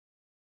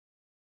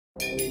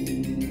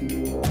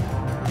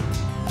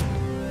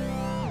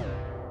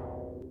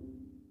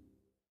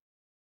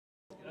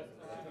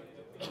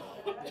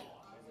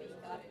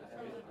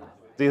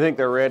Do you think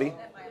they're ready?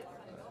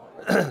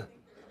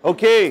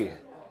 Okay.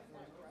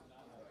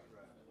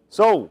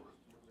 So,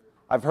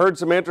 I've heard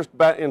some interest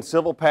in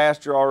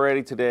silvopasture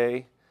already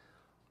today.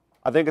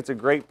 I think it's a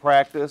great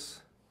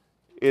practice.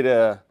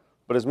 But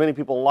as many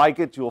people like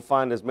it, you'll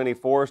find as many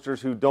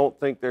foresters who don't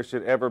think there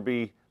should ever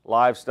be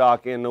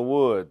livestock in the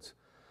woods.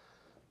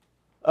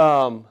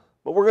 But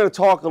we're going to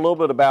talk a little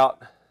bit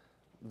about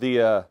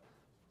the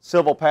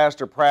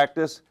silvopasture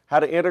practice, how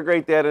to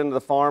integrate that into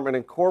the farm and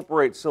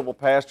incorporate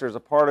silvopasture as a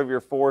part of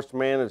your forest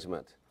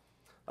management.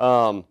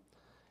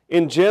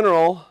 In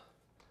general,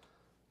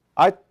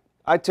 I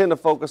tend to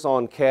focus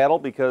on cattle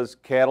because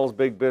cattle's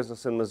big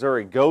business in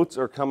Missouri. Goats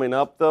are coming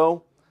up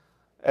though,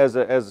 as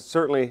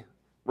certainly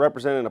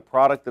representing a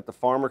product that the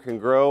farmer can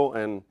grow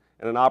and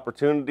an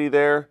opportunity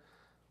there.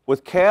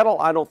 With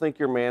cattle, I don't think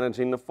you're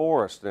managing the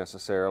forest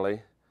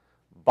necessarily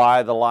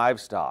by the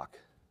livestock.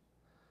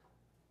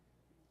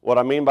 What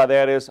I mean by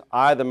that is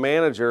I, the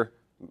manager,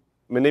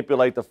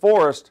 manipulate the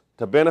forest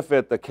to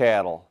benefit the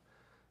cattle.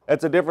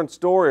 That's a different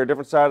story, a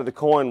different side of the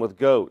coin with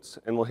goats.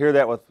 And we'll hear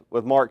that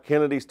with Mark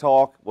Kennedy's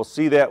talk. We'll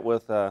see that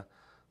with the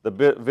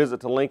visit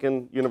to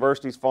Lincoln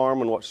University's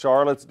farm and what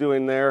Charlotte's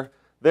doing there.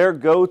 Their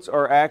goats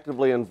are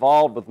actively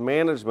involved with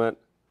management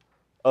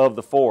of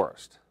the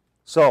forest.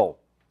 So,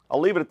 I'll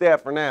leave it at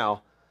that for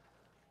now.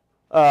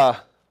 Right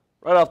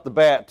off the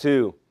bat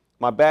too,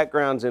 my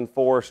background's in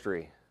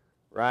forestry,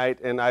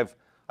 right? And I've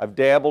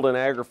dabbled in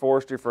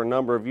agroforestry for a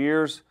number of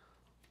years.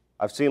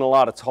 I've seen a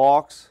lot of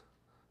talks,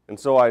 and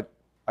so I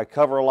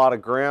cover a lot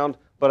of ground,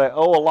 but I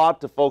owe a lot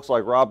to folks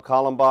like Rob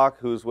Kallenbach,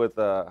 who's with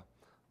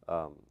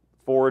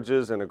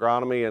forages and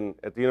agronomy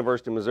at the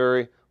University of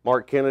Missouri,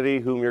 Mark Kennedy,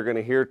 whom you're going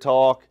to hear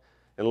talk,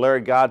 and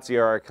Larry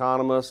Godsey, our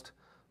economist.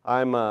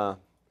 I'm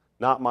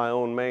not my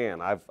own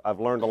man. I've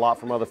learned a lot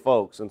from other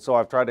folks, and so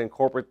I've tried to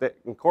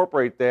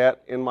incorporate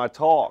that in my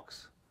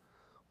talks.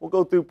 We'll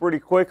go through pretty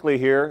quickly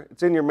here.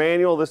 It's in your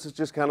manual. This is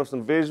just kind of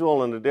some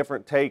visual and a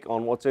different take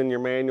on what's in your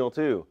manual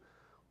too.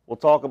 We'll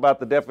talk about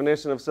the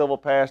definition of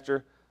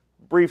silvopasture,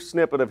 brief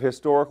snippet of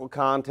historical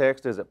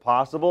context, is it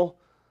possible,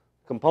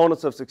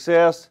 components of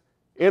success,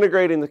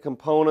 integrating the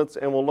components,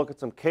 and we'll look at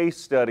some case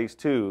studies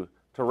too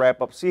to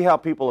wrap up. See how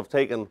people have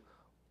taken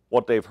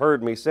what they've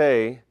heard me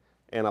say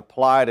and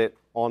applied it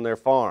on their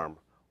farm,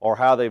 or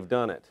how they've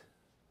done it.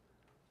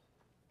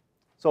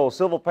 So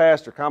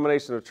silvopasture,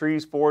 combination of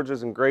trees,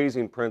 forages, and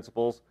grazing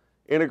principles,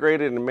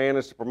 integrated and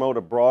managed to promote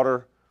a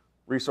broader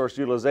resource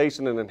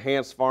utilization and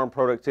enhance farm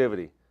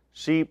productivity.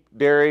 Sheep,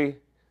 dairy,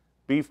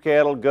 beef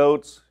cattle,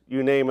 goats,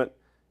 you name it.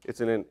 It's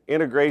an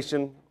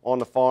integration on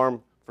the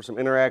farm for some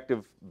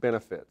interactive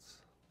benefits.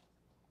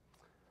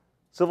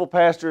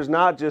 Silvopasture is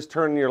not just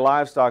turning your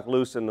livestock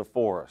loose in the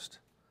forest.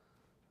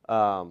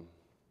 You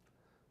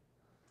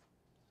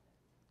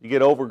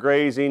get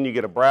overgrazing, you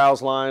get a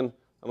browse line.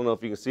 I don't know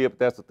if you can see it, but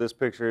that's what this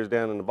picture is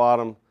down in the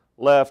bottom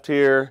left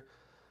here.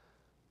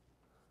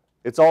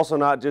 It's also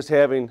not just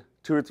having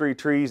 2 or 3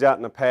 trees out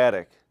in a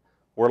paddock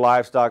where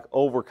livestock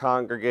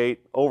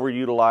over-congregate,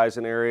 overutilize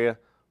an area.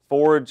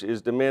 Forage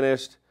is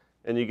diminished,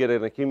 and you get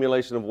an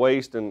accumulation of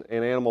waste and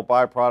animal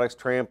byproducts,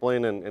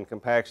 trampling and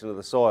compaction of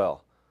the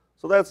soil.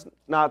 So that's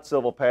not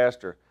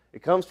silvopasture.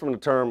 It comes from the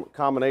term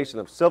combination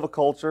of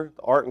silviculture,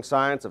 the art and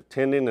science of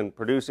tending and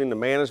producing the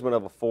management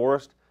of a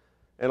forest,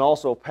 and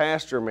also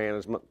pasture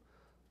management,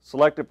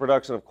 selective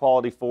production of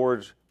quality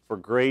forage for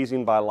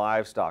grazing by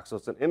livestock. So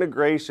it's an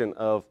integration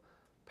of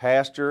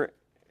pasture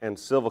and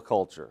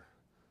silviculture.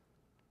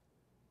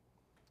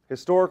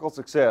 Historical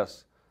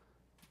success.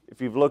 If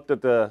you've looked at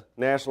the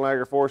National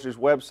Agroforestry's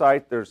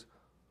website, there's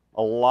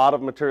a lot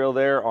of material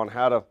there on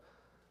how to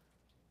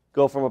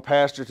go from a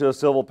pasture to a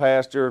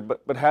silvopasture,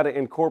 but how to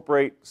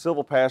incorporate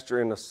silvopasture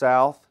in the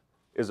South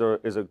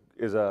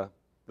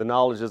the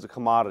knowledge is a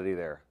commodity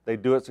there. They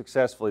do it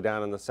successfully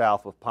down in the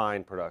South with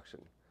pine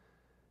production.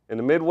 In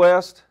the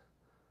Midwest,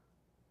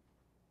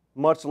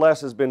 much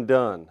less has been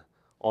done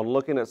on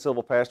looking at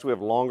silvopasture. We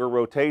have longer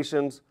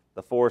rotations.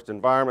 The forest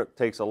environment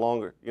takes a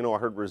longer, I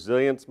heard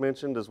resilience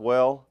mentioned as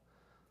well.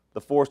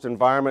 The forest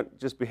environment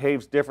just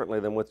behaves differently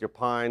than with your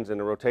pines, and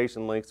the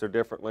rotation lengths are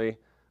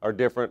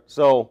different.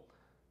 So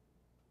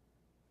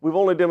we've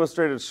only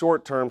demonstrated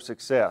short-term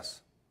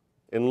success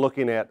in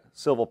looking at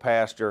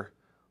silvopasture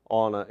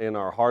in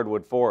our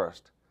hardwood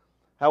forest.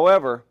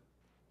 However,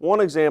 one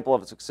example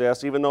of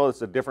success, even though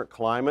it's a different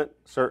climate,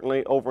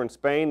 certainly over in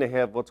Spain they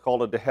have what's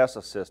called a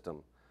Dehesa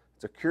system.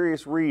 It's a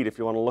curious read if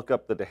you want to look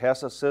up the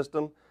Dehesa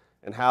system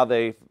and how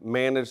they've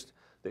managed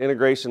the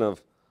integration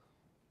of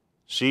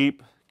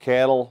sheep,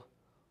 cattle,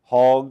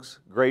 hogs,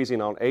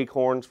 grazing on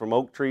acorns from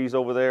oak trees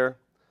over there.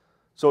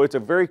 So it's a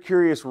very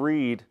curious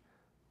read,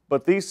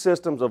 but these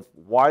systems of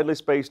widely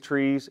spaced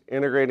trees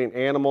integrating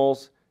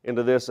animals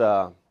into this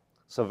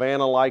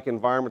savanna-like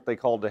environment they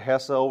call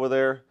Dehesa over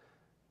there,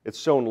 it's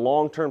shown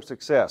long-term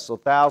success, so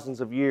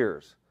thousands of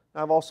years.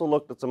 I've also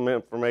looked at some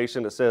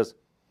information that says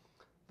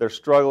they're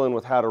struggling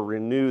with how to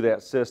renew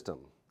that system,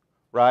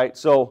 right?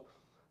 So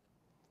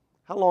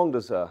how long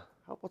does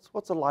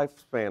what's the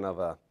lifespan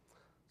of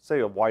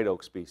say a white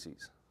oak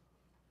species?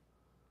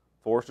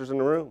 Foresters in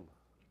the room?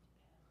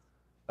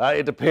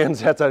 It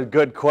depends. That's a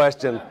good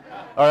question.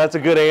 Or that's a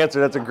good answer.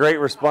 That's a great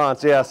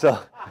response. Yeah, so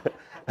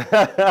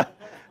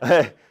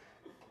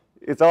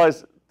it's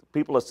always,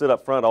 people that sit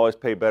up front always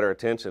pay better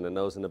attention than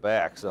those in the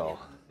back. So,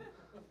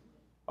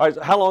 all right,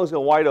 so how long is a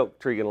white oak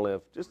tree going to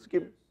live? Just to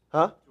give,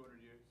 huh?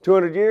 200 years.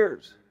 200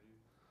 years.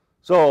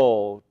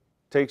 So,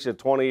 takes you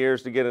 20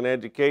 years to get an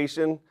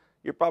education.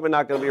 You're probably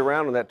not going to be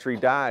around when that tree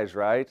dies,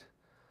 right?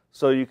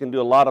 So you can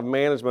do a lot of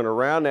management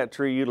around that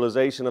tree,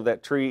 utilization of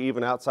that tree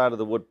even outside of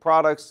the wood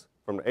products,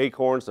 from the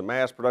acorns to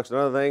mass production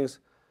and other things.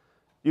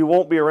 You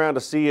won't be around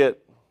to see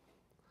it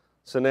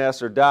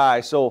senesce or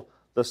die. So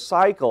the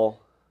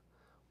cycle,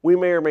 we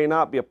may or may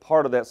not be a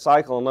part of that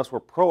cycle unless we're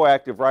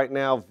proactive right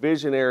now,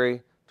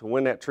 visionary to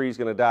when that tree is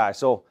going to die.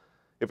 So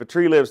if a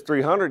tree lives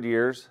 300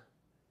 years,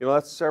 you know,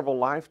 that's several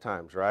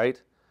lifetimes,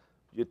 right?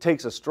 It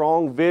takes a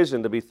strong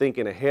vision to be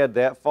thinking ahead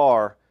that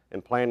far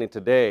and planning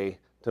today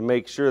to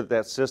make sure that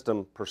that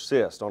system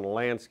persists on the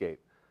landscape.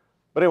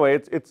 But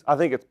anyway, I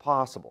think it's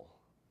possible.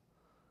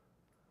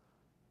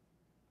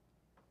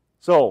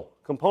 So,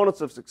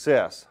 components of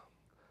success.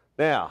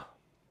 Now,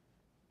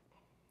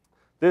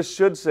 this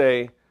should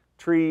say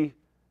tree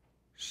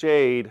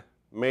shade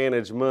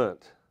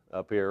management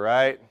up here,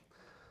 right?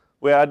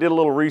 Well, I did a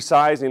little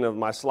resizing of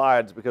my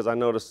slides because I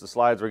noticed the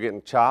slides were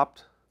getting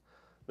chopped.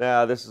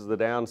 Now, this is the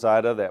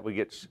downside of that. We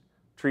get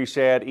tree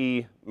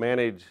shade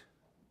management.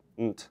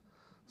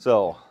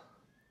 So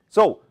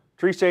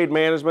tree shade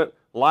management,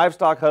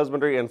 livestock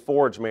husbandry, and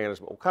forage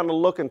management. We'll kind of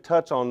look and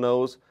touch on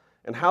those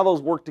and how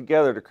those work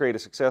together to create a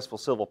successful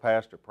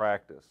silvopasture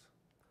practice.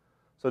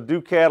 So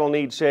do cattle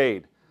need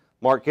shade?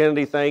 Mark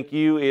Kennedy, thank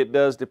you. It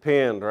does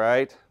depend,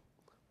 right?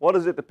 What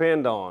does it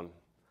depend on?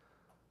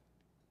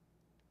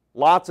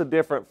 Lots of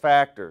different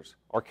factors.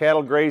 Are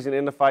cattle grazing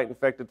endophyte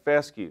infected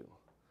fescue?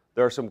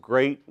 There are some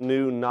great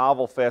new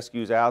novel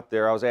fescues out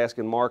there. I was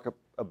asking Mark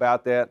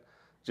about that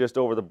just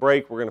over the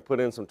break. We're going to put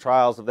in some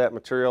trials of that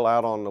material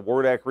out on the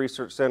Wordak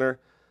Research Center.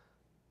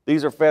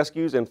 These are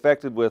fescues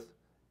infected with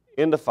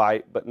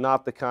endophyte, but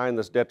not the kind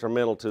that's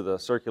detrimental to the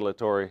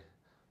circulatory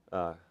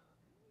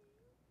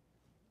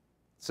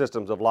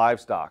systems of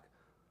livestock.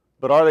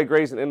 But are they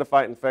grazing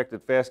endophyte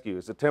infected fescue?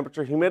 Is the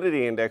temperature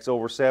humidity index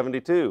over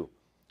 72?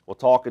 We'll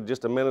talk in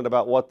just a minute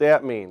about what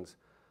that means.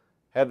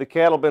 Have the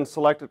cattle been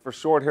selected for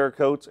short hair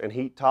coats and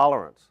heat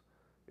tolerance?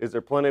 Is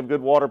there plenty of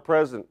good water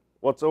present?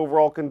 What's the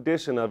overall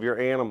condition of your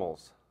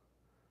animals?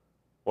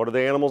 What are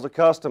the animals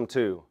accustomed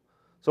to?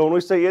 So when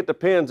we say it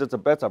depends,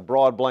 that's a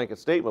broad blanket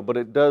statement, but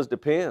it does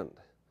depend.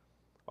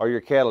 Are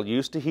your cattle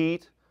used to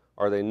heat?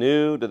 Are they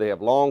new? Do they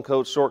have long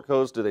coats, short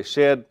coats? Do they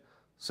shed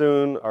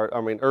soon,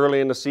 early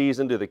in the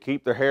season? Do they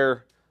keep their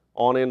hair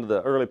on into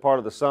the early part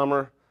of the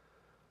summer?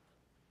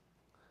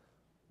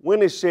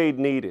 When is shade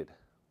needed?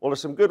 Well,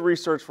 there's some good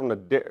research from the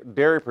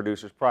dairy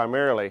producers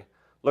primarily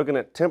looking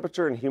at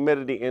temperature and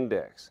humidity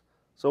index.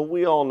 So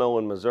we all know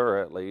in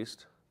Missouri at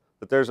least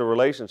that there's a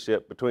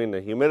relationship between the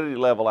humidity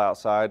level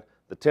outside,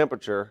 the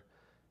temperature,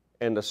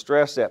 and the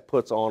stress that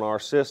puts on our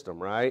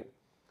system, right?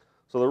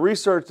 So the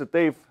research that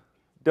they've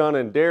done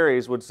in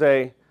dairies would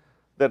say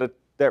that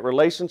that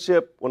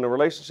relationship, when the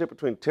relationship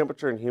between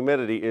temperature and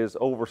humidity is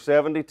over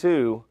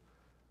 72,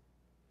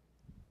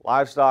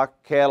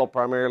 livestock, cattle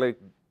primarily,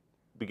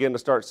 begin to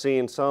start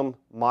seeing some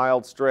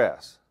mild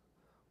stress.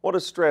 What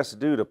does stress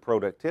do to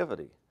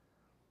productivity?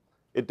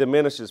 It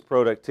diminishes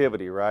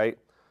productivity, right?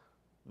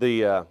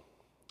 The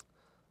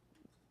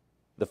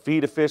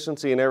feed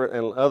efficiency and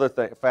other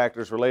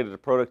factors related to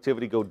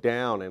productivity go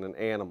down in an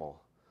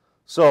animal.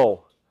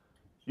 So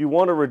you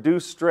want to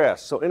reduce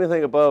stress. So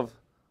anything above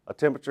a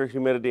temperature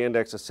humidity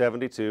index of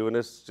 72, and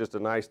this is just a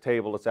nice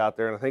table that's out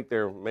there, and I think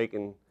they're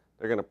going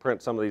to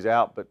print some of these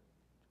out, but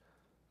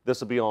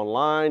this will be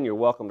online. You're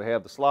welcome to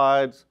have the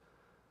slides.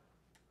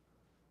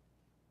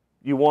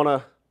 You want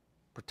to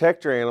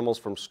protect your animals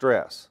from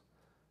stress.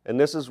 And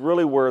this is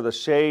really where the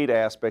shade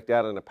aspect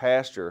out in the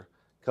pasture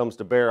comes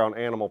to bear on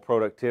animal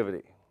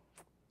productivity.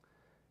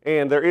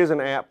 And there is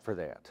an app for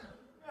that.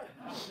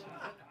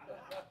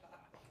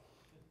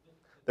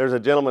 There's a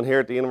gentleman here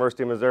at the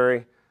University of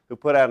Missouri who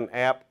put out an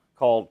app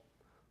called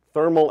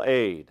Thermal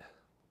Aid,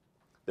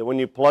 that when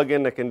you plug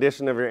in the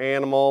condition of your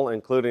animal,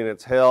 including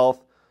its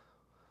health,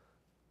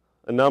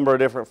 a number of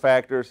different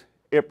factors,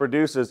 it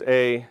produces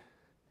in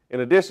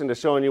addition to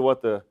showing you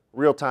what the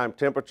real-time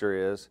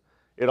temperature is,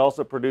 it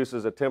also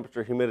produces a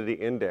temperature humidity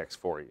index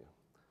for you.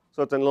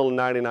 So it's a little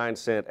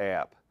 99-cent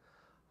app.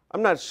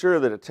 I'm not sure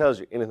that it tells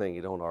you anything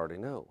you don't already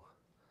know,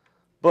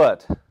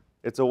 but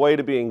it's a way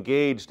to be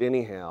engaged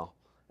anyhow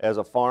as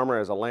a farmer,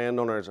 as a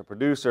landowner, as a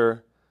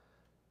producer,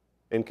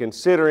 in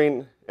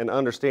considering and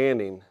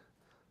understanding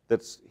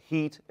that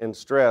heat and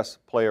stress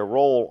play a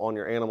role on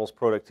your animal's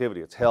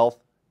productivity, its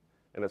health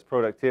and its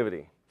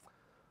productivity.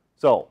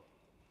 So,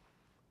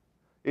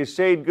 is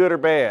shade good or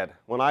bad?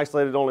 When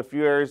isolated only a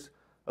few areas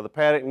of the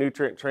paddock,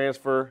 nutrient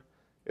transfer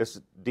is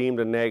deemed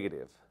a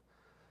negative.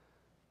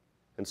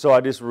 And so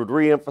I just would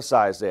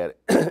re-emphasize that.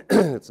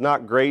 It's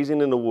not grazing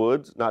in the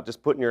woods, not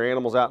just putting your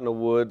animals out in the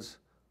woods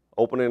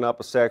opening up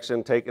a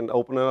section,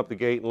 opening up the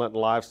gate and letting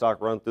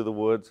livestock run through the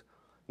woods.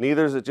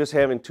 Neither is it just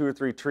having 2 or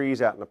 3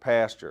 trees out in the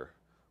pasture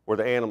where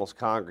the animals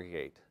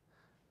congregate.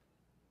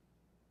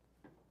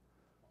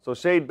 So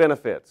shade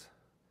benefits,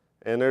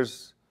 and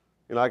there's,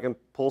 I can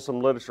pull some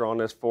literature on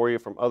this for you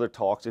from other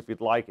talks if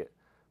you'd like it.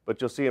 But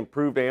you'll see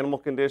improved animal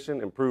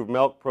condition, improved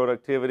milk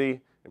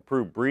productivity,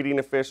 improved breeding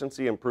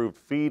efficiency, improved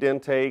feed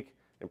intake,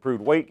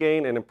 improved weight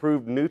gain, and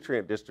improved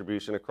nutrient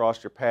distribution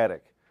across your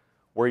paddock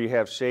where you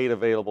have shade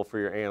available for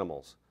your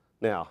animals.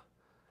 Now,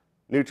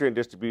 nutrient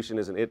distribution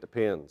isn't it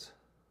depends,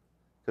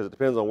 because it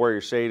depends on where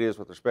your shade is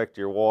with respect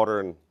to your water,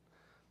 and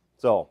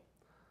so.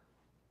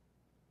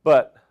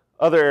 But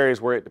other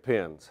areas where it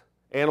depends: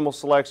 animal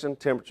selection,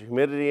 temperature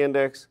humidity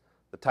index,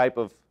 the type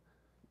of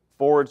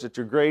forage that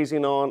you're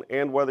grazing on,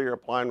 and whether you're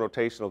applying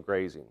rotational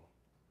grazing.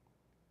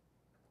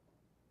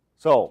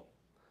 So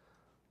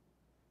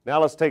now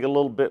let's take a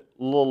little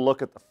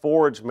look at the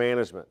forage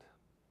management.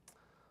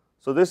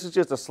 So this is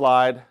just a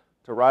slide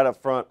to right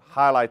up front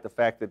highlight the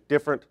fact that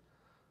different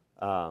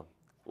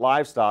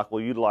livestock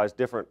will utilize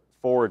different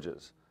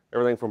forages,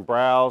 everything from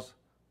browse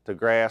to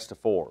grass to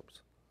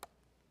forbs.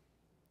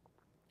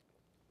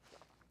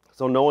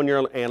 So knowing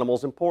your animal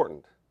is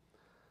important.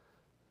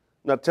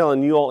 I'm not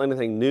telling you all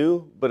anything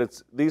new,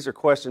 but these are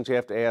questions you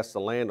have to ask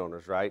the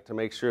landowners, right, to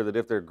make sure that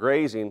if they're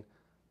grazing,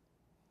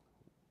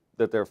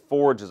 that their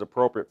forage is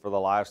appropriate for the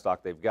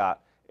livestock they've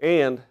got.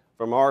 And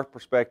from our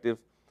perspective,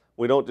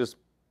 we don't just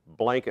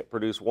blanket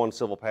produce one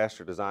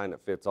silvopasture design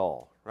that fits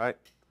all, right?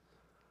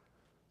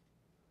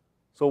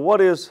 So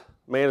what is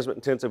management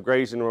intensive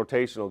grazing and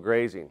rotational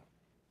grazing?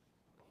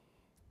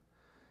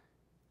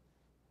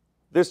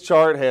 This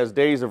chart has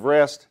days of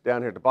rest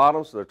down here at the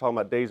bottom, so they're talking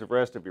about days of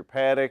rest of your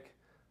paddock,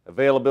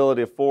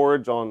 availability of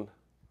forage on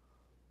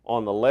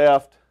the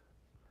left,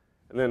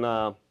 and then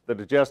the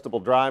digestible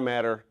dry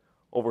matter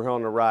over here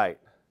on the right.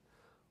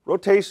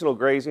 Rotational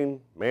grazing,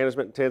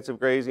 management intensive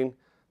grazing,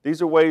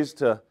 these are ways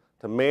to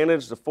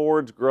manage the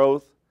forage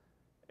growth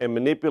and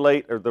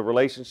manipulate the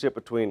relationship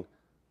between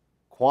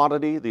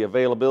quantity, the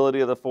availability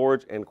of the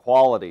forage, and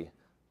quality,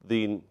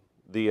 the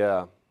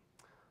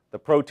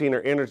protein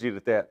or energy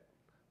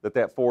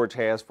that forage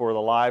has for the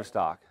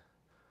livestock.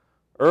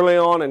 Early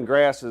on in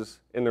grasses,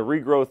 in the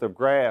regrowth of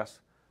grass,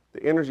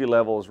 the energy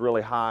level is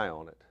really high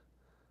on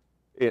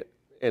it.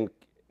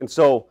 And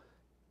so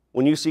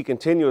when you see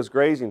continuous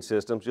grazing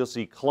systems, you'll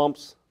see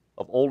clumps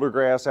of older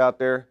grass out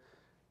there,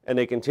 and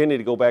they continue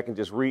to go back and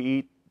just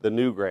re-eat the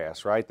new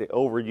grass, right? They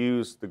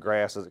overuse the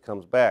grass as it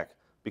comes back,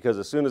 because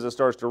as soon as it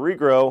starts to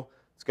regrow,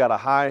 it's got a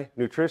high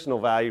nutritional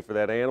value for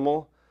that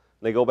animal,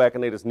 and they go back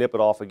and they just nip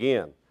it off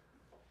again.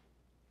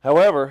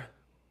 However,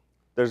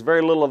 there's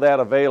very little of that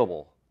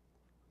available.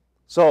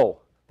 So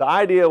the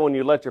idea when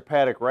you let your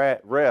paddock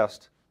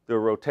rest through a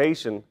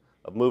rotation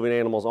of moving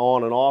animals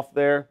on and off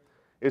there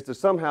is to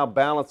somehow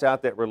balance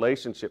out that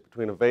relationship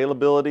between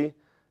availability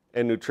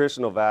and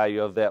nutritional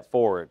value of that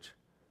forage.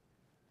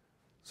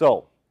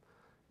 So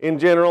in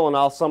general, and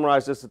I'll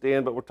summarize this at the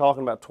end, but we're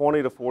talking about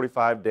 20 to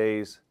 45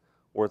 days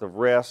worth of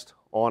rest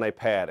on a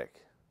paddock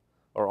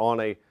or on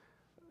an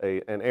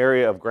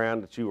area of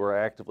ground that you are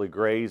actively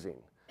grazing.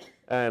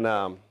 And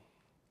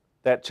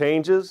that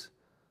changes.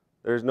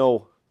 There's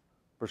no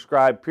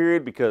prescribed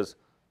period, because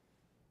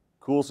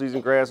cool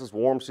season grasses,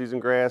 warm season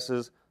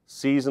grasses,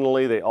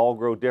 seasonally they all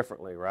grow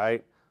differently,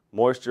 right?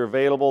 Moisture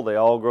available, they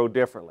all grow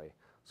differently.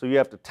 So you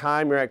have to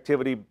time your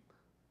activity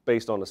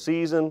based on the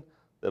season,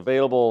 the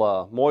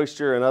available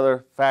moisture, and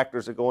other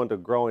factors that go into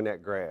growing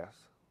that grass.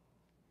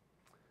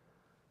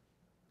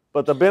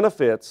 But the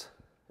benefits,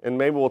 and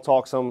maybe we'll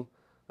talk some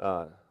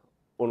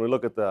when we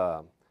look at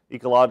the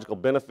ecological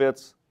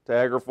benefits to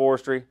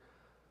agroforestry,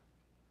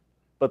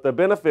 but the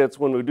benefits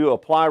when we do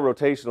apply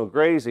rotational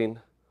grazing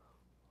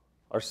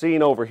are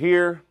seen over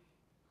here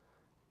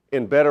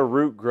in better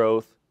root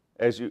growth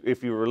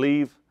if you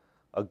relieve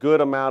a good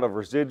amount of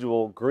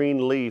residual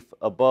green leaf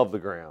above the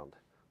ground.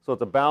 So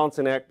it's a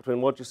balancing act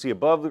between what you see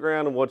above the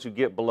ground and what you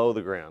get below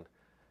the ground.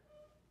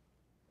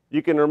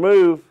 You can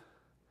remove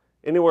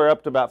anywhere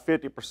up to about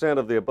 50%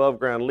 of the above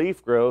ground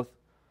leaf growth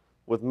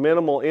with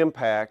minimal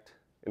impact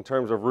in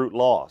terms of root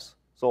loss.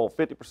 So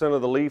 50%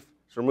 of the leaf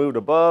is removed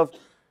above,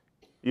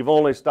 you've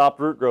only stopped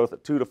root growth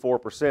at 2 to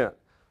 4%.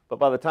 But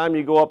by the time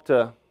you go up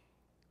to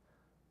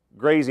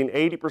grazing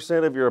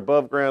 80% of your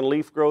above ground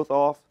leaf growth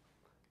off,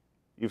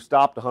 you've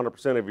stopped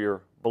 100% of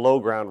your below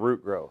ground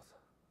root growth.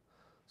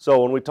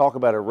 So when we talk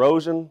about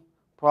erosion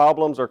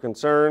problems or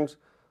concerns,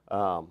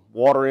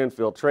 water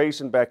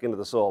infiltration back into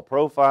the soil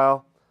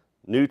profile,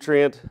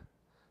 nutrient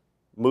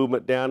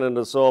movement down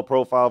into the soil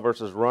profile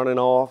versus running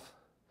off,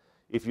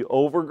 if you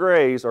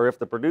overgraze or if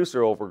the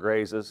producer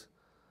overgrazes,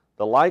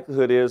 the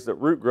likelihood is that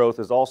root growth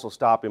is also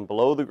stopping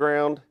below the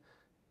ground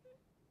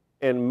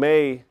and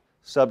may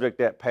subject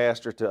that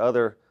pasture to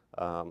other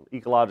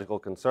ecological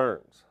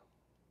concerns.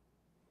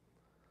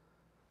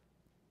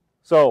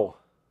 So,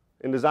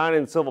 in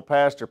designing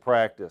silvopasture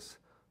practice,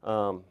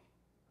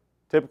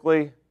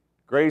 typically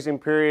grazing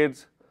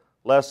periods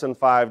less than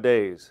 5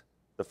 days.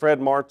 The Fred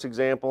Martz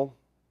example,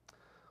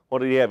 what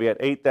did he have? He had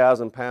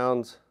 8,000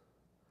 pounds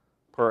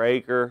per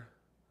acre.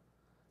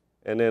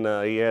 And then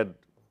he had,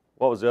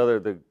 what was the other?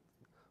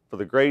 For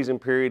the grazing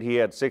period, he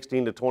had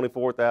 16 to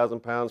 24,000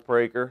 pounds per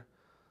acre.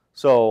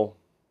 So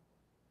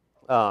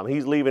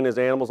he's leaving his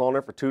animals on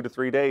there for 2 to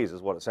 3 days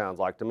is what it sounds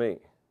like to me.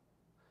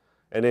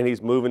 And then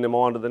he's moving them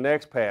on to the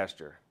next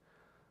pasture.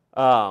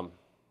 Mark,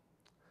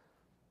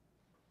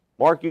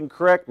 you can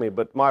correct me,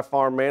 but my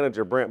farm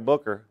manager, Brent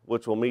Booker,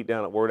 which we'll meet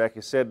down at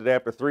Wordec, said that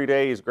after 3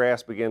 days,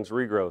 grass begins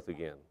regrowth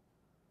again.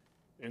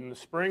 In the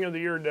spring of the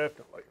year,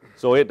 definitely.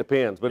 So it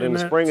depends, but in the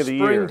spring of the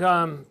year.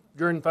 Springtime,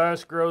 during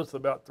fast growth,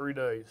 about 3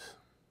 days.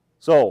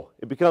 So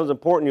it becomes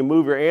important you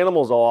move your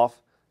animals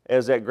off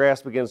as that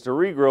grass begins to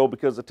regrow,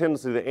 because the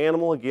tendency of the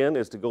animal, again,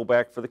 is to go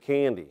back for the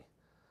candy,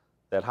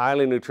 that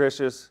highly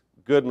nutritious,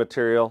 good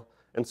material,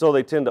 and so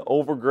they tend to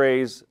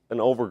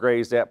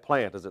overgraze that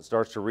plant. As it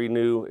starts to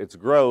renew its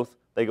growth,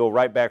 they go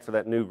right back for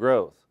that new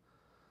growth.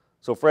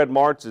 So Fred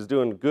Martz is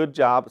doing a good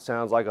job, it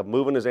sounds like, of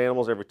moving his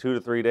animals every 2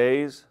 to 3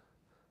 days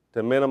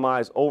to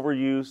minimize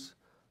overuse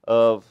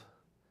of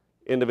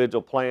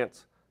individual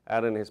plants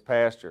out in his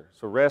pasture.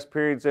 So rest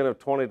periods in of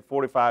 20 to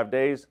 45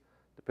 days,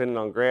 depending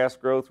on grass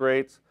growth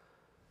rates.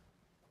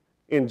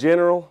 In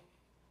general,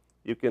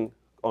 you can,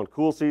 on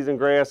cool season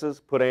grasses,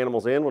 put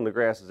animals in when the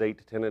grass is 8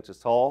 to 10 inches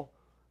tall.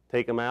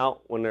 Take them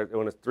out when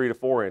it's 3 to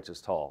 4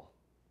 inches tall.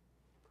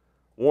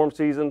 Warm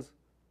seasons,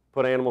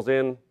 put animals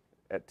in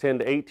at 10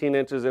 to 18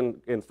 inches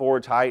in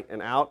forage height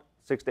and out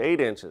 6 to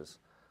 8 inches.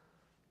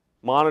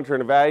 Monitor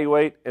and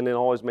evaluate, and then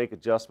always make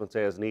adjustments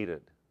as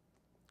needed.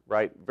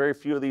 Right? Very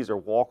few of these are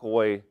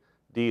walk-away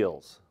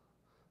deals.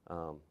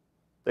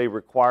 They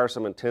require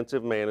some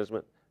intensive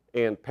management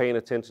and paying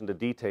attention to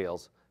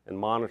details and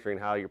monitoring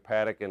how your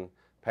paddock and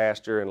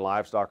pasture and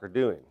livestock are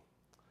doing.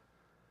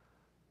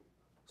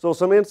 So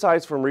some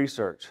insights from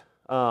research.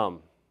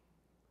 When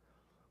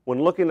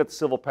looking at the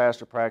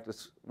silvopasture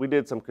practice, we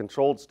did some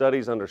controlled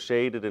studies under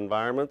shaded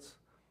environments,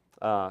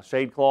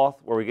 shade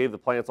cloth, where we gave the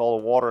plants all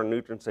the water and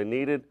nutrients they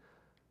needed.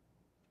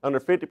 Under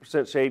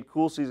 50% shade,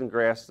 cool season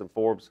grasses and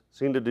forbs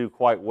seem to do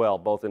quite well,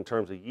 both in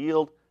terms of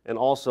yield and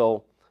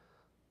also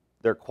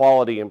their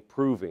quality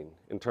improving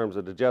in terms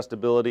of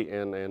digestibility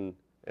and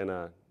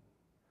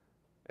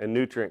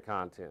nutrient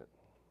content.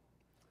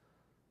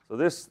 So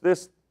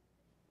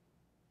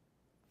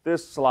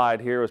this slide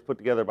here was put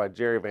together by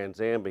Jerry Van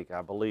Zambeek,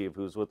 I believe,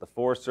 who's with the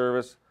Forest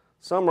Service,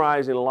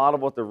 summarizing a lot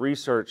of what the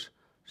research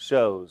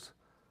shows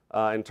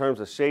in terms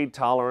of shade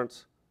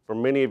tolerance for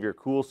many of your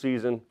cool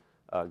season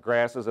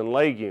grasses and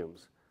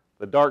legumes.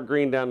 The dark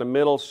green down the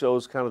middle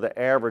shows kind of the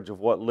average of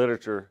what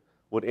literature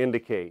would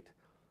indicate.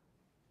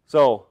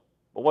 So,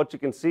 but what you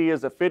can see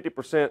is that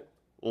 50%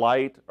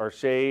 light or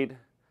shade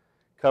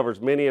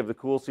covers many of the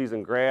cool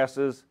season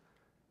grasses,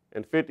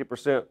 and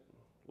 50%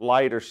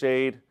 light or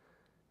shade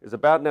is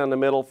about down the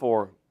middle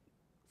for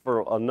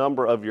a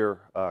number of your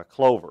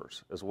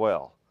clovers as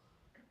well.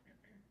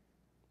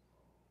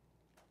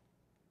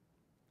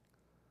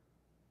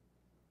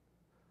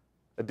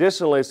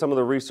 Additionally, some of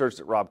the research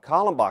that Rob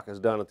Kallenbach has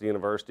done at the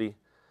university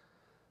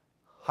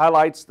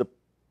highlights the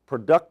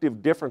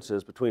productive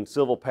differences between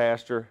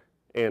silvopasture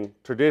and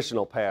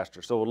traditional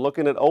pasture. So we're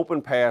looking at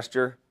open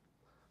pasture.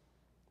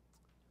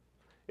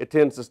 It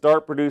tends to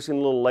start producing a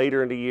little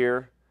later in the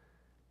year.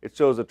 It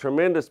shows a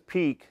tremendous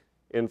peak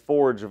in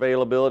forage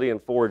availability and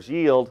forage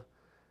yield,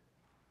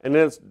 and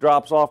then it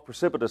drops off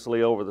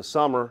precipitously over the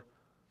summer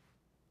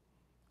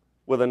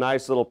with a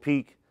nice little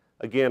peak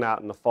again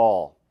out in the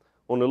fall.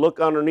 When we look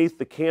underneath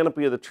the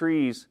canopy of the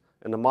trees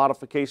and the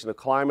modification of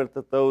climate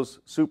that those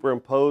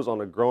superimpose on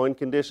the growing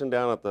condition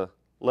down at the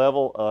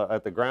level,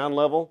 at the ground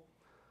level,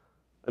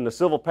 in the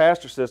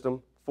silvopasture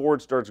system,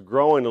 forage starts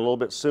growing a little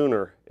bit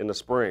sooner in the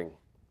spring.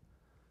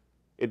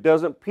 It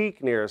doesn't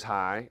peak near as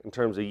high in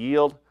terms of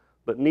yield,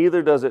 but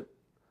neither does it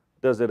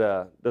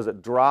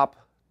drop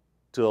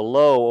to a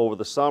low over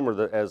the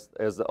summer as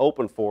the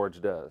open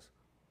forage does.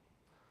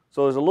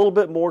 So there's a little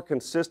bit more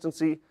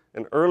consistency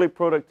and early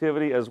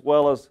productivity, as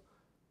well as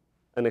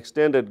an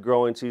extended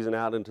growing season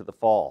out into the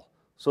fall.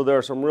 So there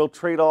are some real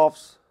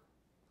trade-offs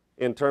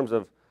in terms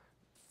of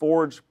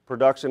forage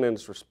production and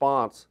its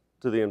response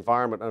to the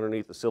environment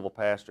underneath the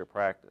silvopasture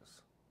practice.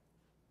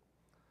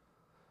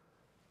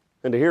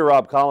 And to hear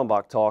Rob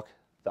Kallenbach talk,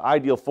 the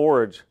ideal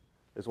forage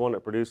is one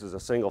that produces a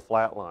single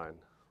flat line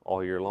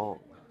all year long.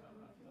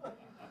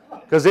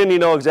 Because then you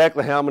know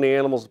exactly how many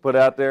animals to put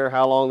out there,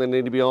 how long they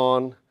need to be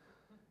on.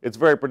 It's a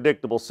very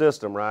predictable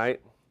system, right?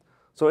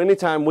 So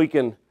anytime we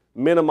can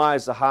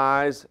minimize the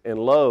highs and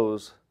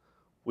lows,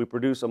 we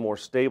produce a more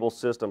stable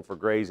system for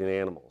grazing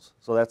animals.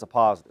 So that's a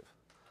positive.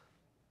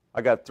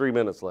 I got 3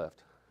 minutes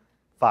left.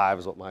 5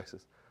 is what Mike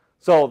says.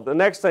 So the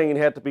next thing you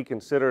have to be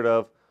considerate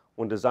of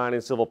when designing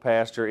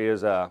silvopasture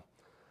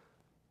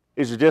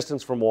is your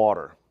distance from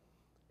water.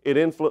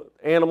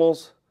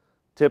 Animals,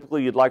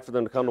 typically you'd like for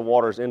them to come to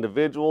water as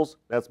individuals.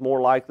 That's more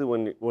likely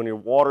when your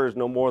water is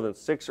no more than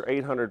 600 or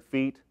 800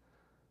 feet,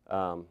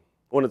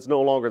 when it's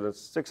no longer than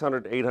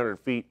 600 to 800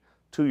 feet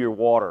to your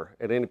water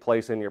at any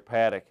place in your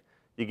paddock.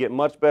 you get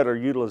much better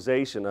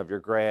utilization of your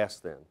grass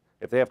then.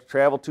 If they have to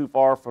travel too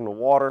far from the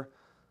water,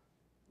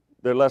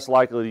 they're less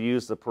likely to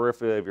use the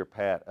periphery of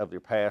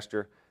your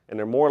pasture, and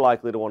they're more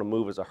likely to want to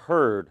move as a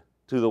herd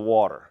to the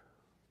water.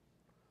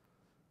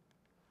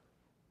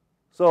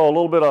 So a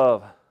little bit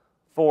of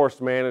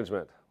forest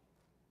management.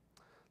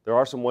 There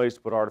are some ways to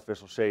put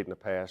artificial shade in the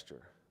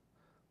pasture,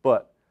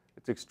 but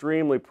it's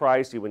extremely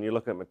pricey when you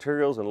look at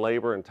materials and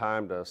labor and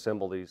time to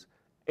assemble these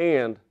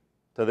and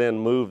to then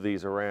move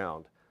these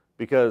around,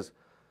 because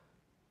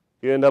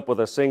you end up with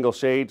a single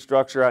shade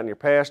structure out in your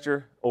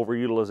pasture,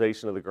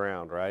 overutilization of the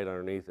ground right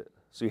underneath it.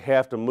 So you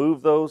have to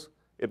move those.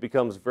 It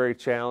becomes very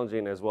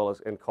challenging as well as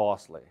and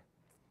costly.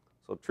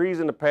 So trees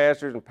into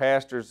pastures and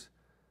pastures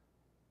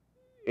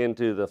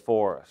into the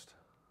forest.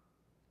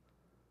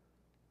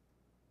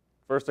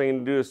 First thing you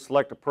need to do is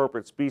select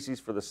appropriate species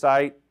for the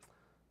site.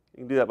 You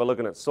can do that by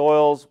looking at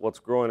soils, what's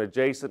growing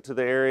adjacent to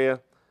the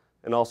area,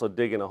 and also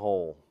digging a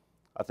hole.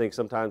 I think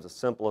sometimes the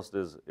simplest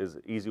is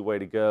an easy way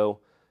to go.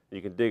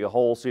 You can dig a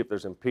hole, see if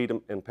there's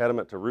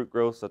impediment to root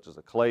growth, such as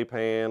a clay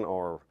pan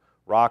or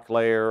rock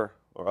layer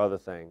or other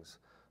things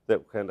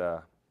that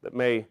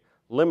may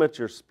limit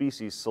your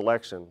species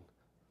selection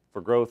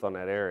for growth on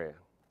that area.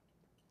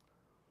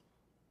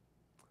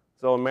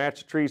 So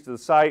match the trees to the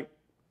site.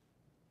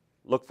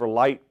 Look for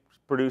light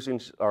producing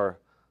or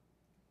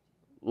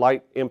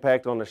light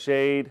impact on the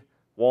shade.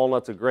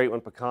 Walnut's a great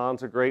one,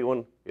 pecan's a great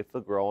one if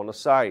they'll grow on the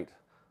site.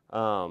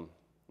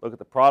 Look at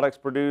the products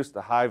produced,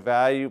 the high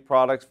value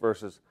products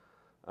versus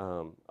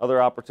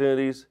other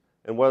opportunities,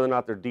 and whether or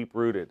not they're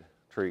deep-rooted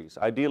trees.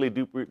 Ideally,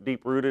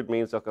 deep-rooted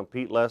means they'll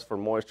compete less for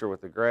moisture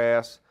with the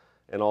grass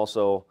and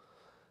also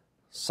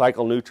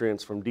cycle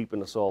nutrients from deep in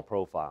the soil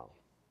profile.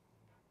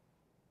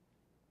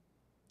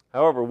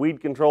 However,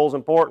 weed control is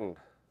important.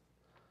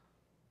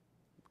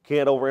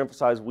 Can't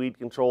overemphasize weed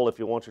control if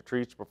you want your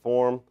trees to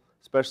perform,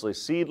 especially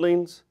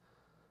seedlings.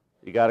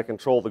 You got to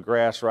control the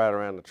grass right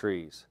around the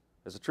trees.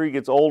 As the tree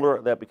gets older,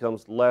 that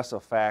becomes less a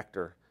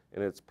factor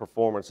in its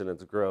performance and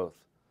its growth.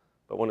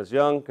 But when it's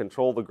young,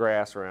 control the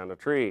grass around the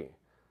tree.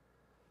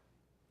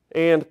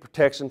 And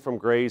protection from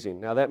grazing.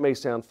 Now that may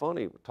sound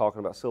funny, we're talking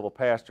about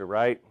silvopasture,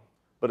 right?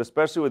 But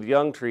especially with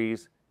young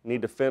trees, you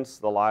need to fence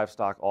the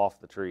livestock off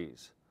the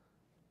trees.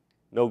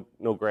 No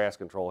grass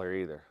control here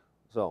either.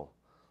 So,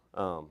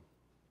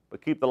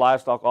 but keep the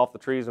livestock off the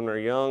trees when they're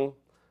young,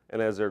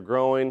 and as they're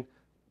growing,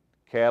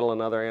 cattle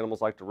and other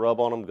animals like to rub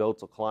on them,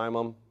 goats will climb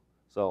them.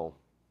 So,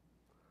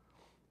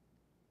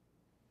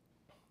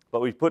 but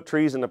we put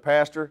trees in the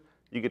pasture,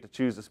 you get to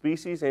choose the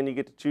species and you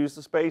get to choose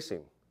the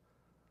spacing.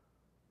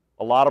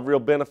 A lot of real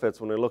benefits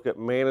when we look at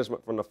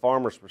management from the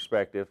farmer's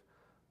perspective,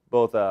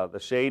 both the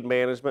shade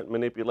management,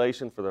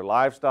 manipulation for their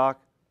livestock,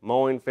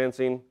 mowing,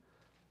 fencing,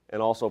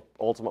 and also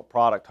ultimate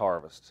product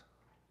harvest.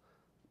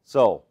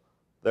 So,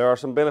 there are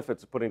some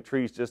benefits of putting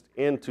trees just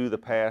into the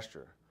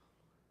pasture.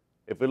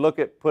 If we look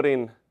at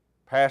putting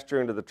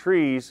pasture into the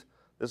trees,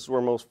 this is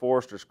where most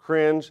foresters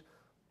cringe,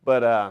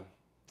 but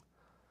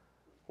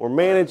we're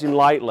managing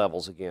light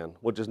levels again,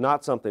 which is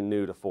not something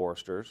new to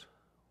foresters.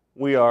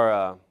 We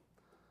are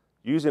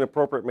using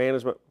appropriate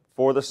management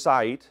for the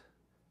site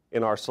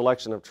in our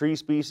selection of tree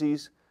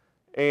species,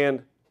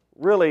 and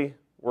really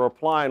we're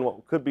applying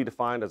what could be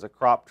defined as a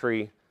crop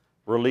tree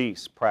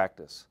release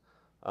practice.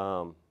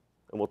 And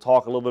we'll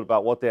talk a little bit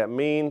about what that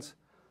means,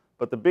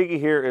 but the biggie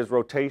here is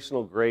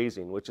rotational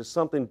grazing, which is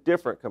something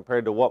different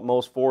compared to what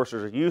most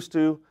foresters are used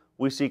to.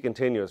 We see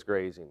continuous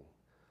grazing.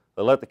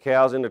 They let the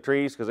cows into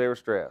trees because they were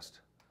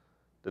stressed.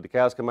 Did the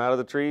cows come out of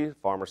the tree? The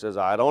farmer says,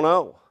 I don't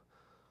know.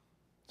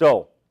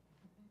 So,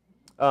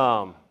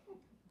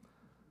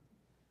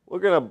 we're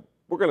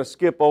gonna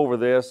skip over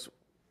this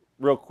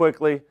real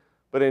quickly,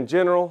 but in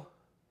general,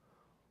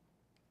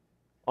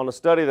 on a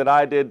study that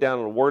I did down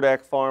on the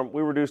Wordak farm,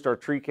 we reduced our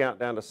tree count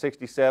down to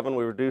 67.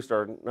 We reduced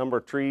our number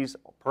of trees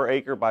per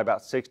acre by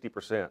about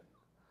 60%.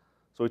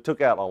 So we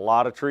took out a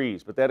lot of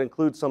trees, but that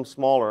includes some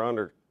smaller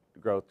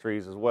undergrowth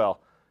trees as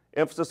well.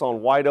 Emphasis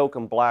on white oak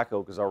and black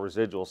oak is our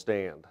residual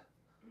stand,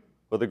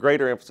 with a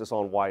greater emphasis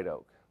on white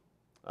oak.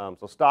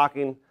 So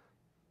stocking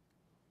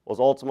was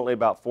ultimately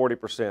about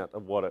 40%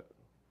 of what it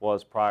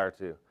was prior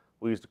to.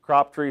 We used a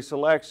crop tree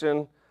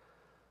selection,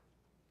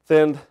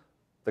 thinned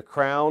the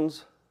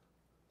crowns.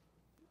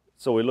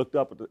 So we looked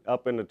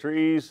up in the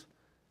trees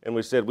and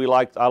we said,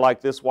 I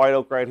like this white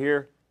oak right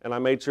here, and I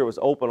made sure it was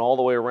open all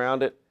the way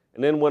around it,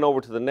 and then went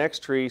over to the next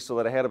tree so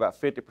that I had about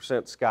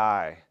 50%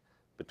 sky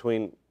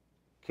between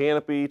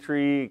canopy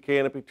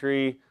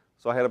tree,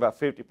 so I had about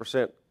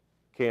 50%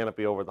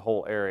 canopy over the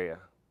whole area.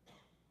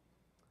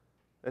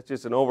 That's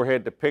just an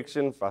overhead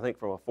depiction, I think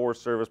from a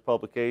Forest Service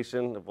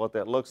publication of what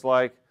that looks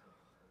like.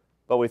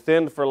 But we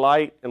thinned for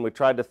light and we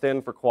tried to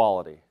thin for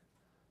quality.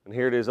 And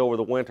here it is over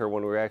the winter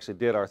when we actually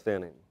did our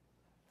thinning.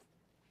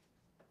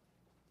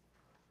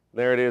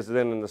 There it is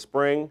then in the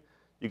spring.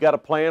 You got to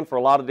plan for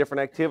a lot of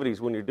different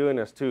activities when you're doing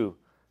this too,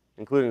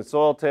 including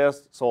soil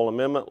test, soil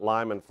amendment,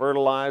 lime and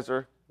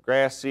fertilizer,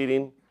 grass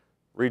seeding,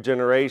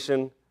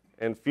 regeneration,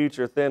 and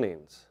future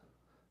thinnings.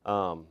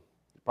 You're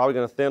Probably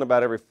going to thin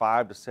about every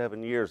 5 to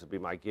 7 years would be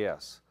my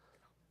guess.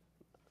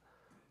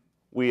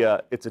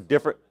 It's a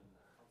different.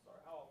 I'm sorry,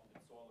 how often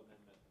did soil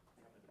amendment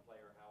come into play,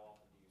 or how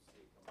often do you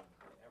see it come into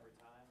play? Every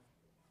time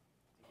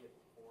to get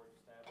forage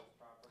established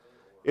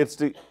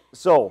properly?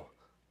 So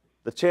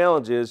the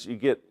challenge is you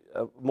get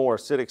more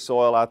acidic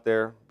soil out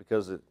there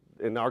because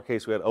in our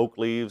case we had oak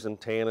leaves and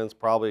tannins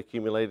probably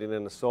accumulating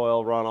in the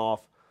soil runoff.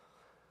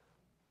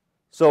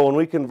 So when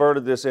we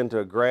converted this into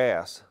a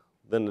grass,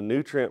 then the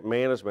nutrient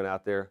management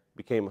out there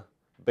became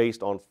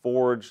based on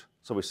forage.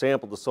 So we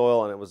sampled the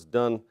soil and it was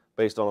done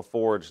based on a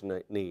forage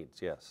needs,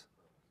 yes.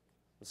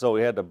 So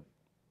we had to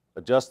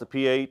adjust the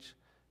pH,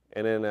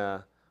 and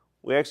then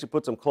we actually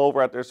put some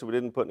clover out there, so we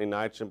didn't put any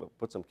nitrogen, but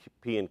put some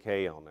P and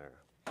K on there.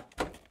 Were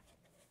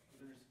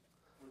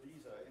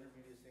these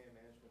intermediate sand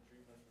management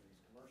treatments, were these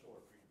commercial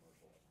or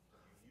pre-commercial?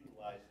 Did you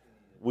utilize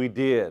any? We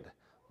did.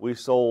 We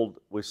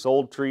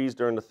sold trees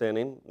during the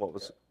thinning, what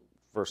was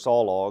for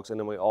saw logs, and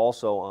then we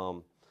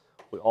also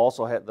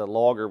had the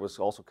logger was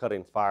also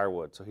cutting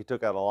firewood, so he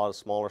took out a lot of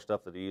smaller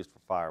stuff that he used for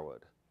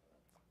firewood.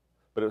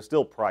 But it was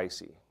still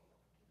pricey.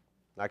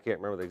 I can't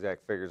remember the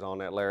exact figures on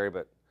that, Larry,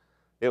 but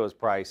it was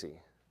pricey.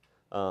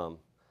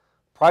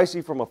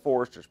 Pricey from a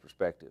forester's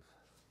perspective.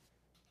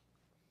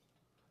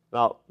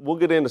 Now, we'll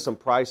get into some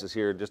prices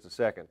here in just a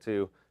second,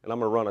 too, and I'm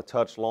going to run a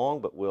touch long,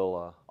 but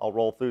I'll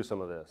roll through some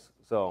of this.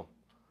 So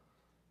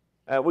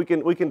we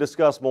can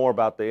discuss more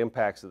about the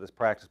impacts of this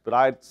practice, but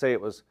I'd say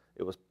it was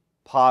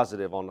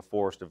positive on the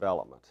forest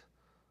development.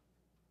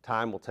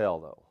 Time will tell,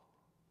 though.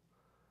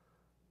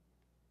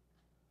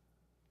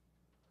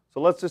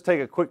 So let's just take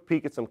a quick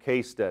peek at some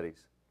case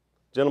studies.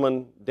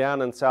 Gentleman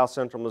down in south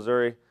central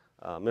Missouri,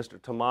 Mr.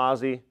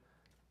 Tomasi,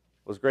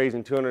 was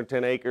grazing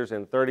 210 acres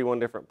in 31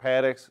 different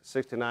paddocks,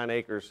 69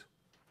 acres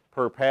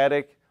per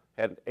paddock,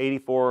 had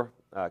 84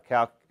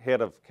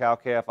 head of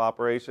cow-calf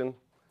operation,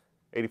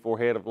 84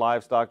 head of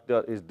livestock,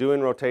 is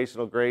doing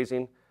rotational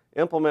grazing,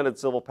 implemented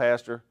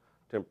silvopasture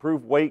to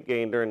improve weight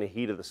gain during the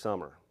heat of the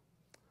summer.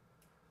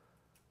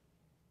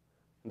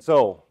 And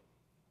so,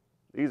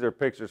 these are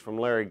pictures from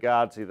Larry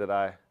Godsey that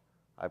I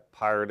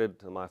pirated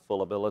to my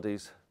full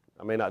abilities.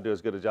 I may not do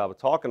as good a job of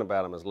talking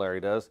about him as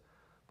Larry does,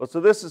 but so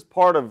this is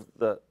part of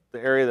the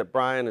area that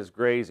Brian is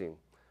grazing.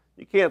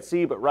 You can't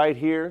see, but right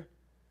here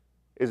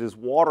is his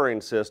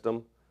watering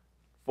system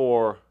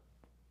for,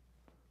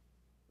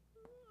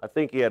 I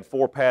think he had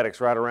 4 paddocks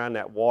right around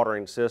that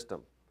watering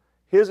system.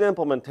 His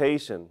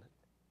implementation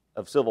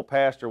of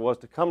silvopasture was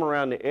to come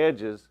around the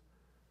edges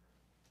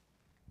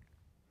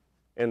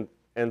and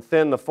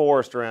thin the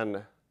forest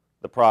around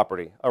the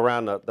property,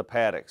 around the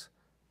paddocks.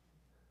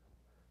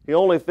 He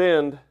only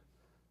thinned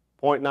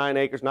 0.9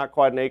 acres, not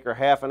quite an acre,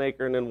 half an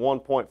acre, and then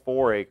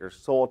 1.4 acres.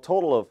 So a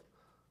total of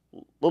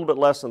a little bit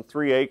less than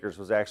 3 acres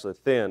was actually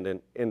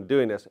thinned in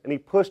doing this. And he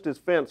pushed his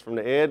fence from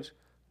the edge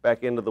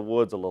back into the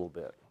woods a little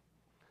bit.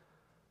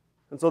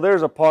 And so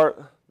there's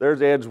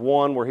there's edge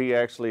 1 where he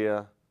actually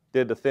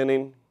did the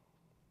thinning.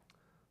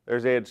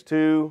 There's edge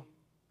 2,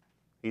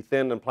 he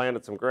thinned and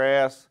planted some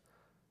grass.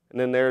 And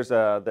then there's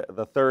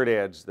the third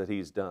edge that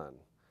he's done.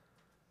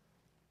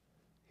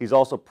 He's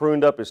also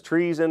pruned up his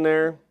trees in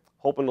there,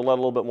 hoping to let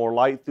a little bit more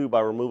light through by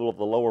removal of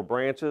the lower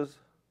branches.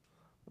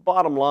 The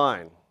bottom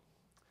line,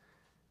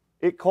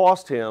 it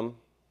cost him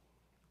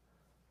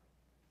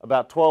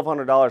about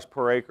 $1,200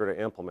 per acre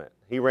to implement.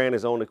 He ran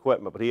his own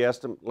equipment, but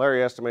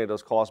Larry estimated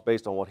those costs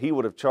based on what he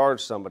would have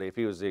charged somebody if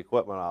he was the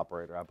equipment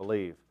operator, I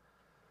believe.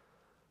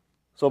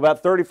 So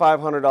about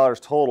 $3,500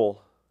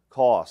 total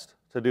cost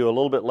to do a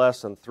little bit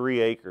less than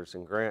 3 acres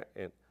in Grant.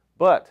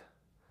 But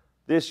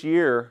this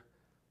year,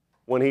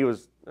 when he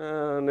was,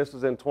 and this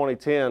was in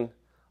 2010,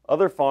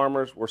 other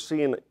farmers were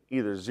seeing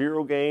either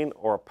 0 gain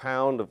or a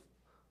pound of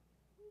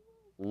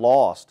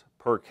lost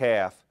per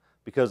calf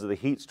because of the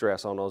heat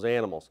stress on those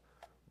animals.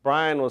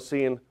 Brian was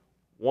seeing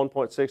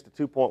 1.6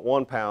 to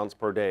 2.1 pounds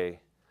per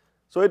day.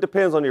 So it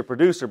depends on your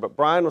producer, but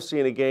Brian was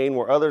seeing a gain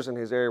where others in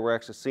his area were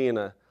actually seeing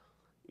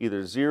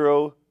either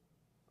 0,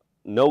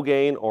 no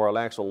gain, or an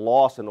actual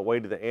loss in the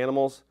weight of the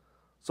animals.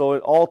 So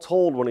it all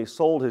told, when he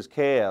sold his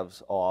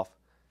calves off,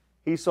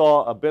 he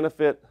saw a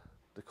benefit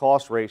to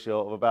cost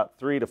ratio of about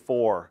 $3 to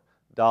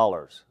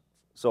 $4.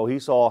 So he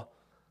saw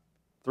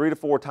 3 to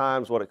 4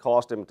 times what it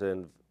cost him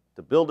to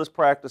build this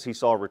practice. He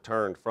saw a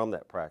return from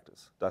that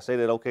practice. Did I say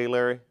that okay,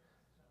 Larry?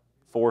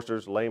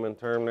 Forester's layman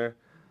term there.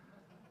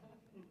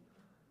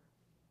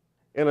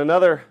 In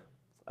another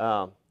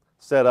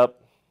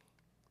setup,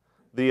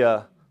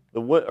 the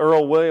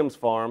Earl Williams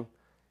farm,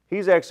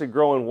 he's actually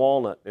growing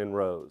walnut in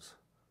rows.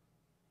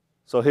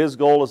 So his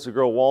goal is to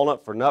grow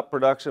walnut for nut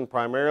production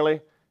primarily,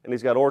 and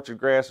he's got orchard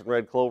grass and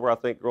red clover, I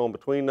think, growing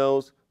between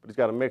those, but he's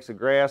got a mix of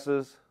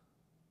grasses.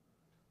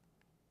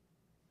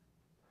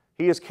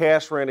 He is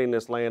cash renting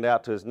this land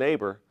out to his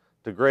neighbor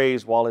to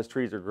graze while his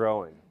trees are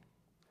growing.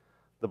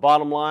 The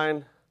bottom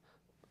line,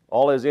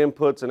 all his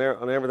inputs and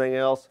everything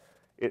else,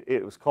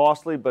 it was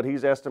costly, but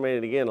he's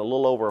estimated, again, a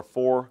little over a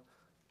 4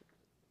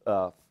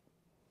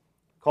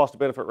 cost to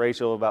benefit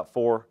ratio of about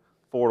 4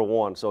 to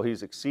 1. So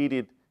he's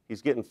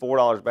he's getting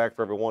 $4 back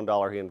for every $1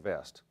 he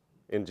invests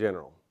in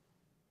general.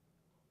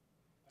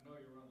 I know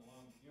you're running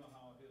along. Do you know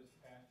how his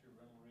pasture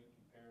rental rate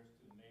compares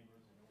to the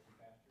neighbors in open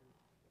pasture?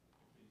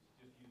 If he's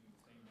just using the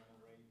same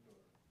rental rate, or?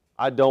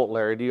 I don't,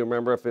 Larry. Do you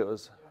remember if it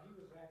was? Yeah, he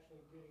was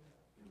actually getting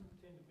a $10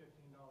 to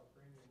 $15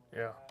 premium on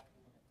Yeah. that.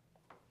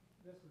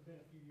 This has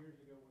been a few years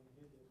ago when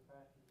he did this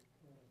pasture,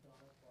 when it's gone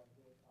up quite a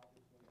bit,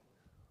 obviously.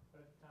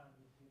 But at the time,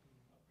 he was getting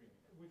a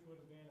premium, which would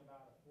have been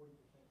about a 40%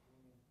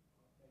 premium.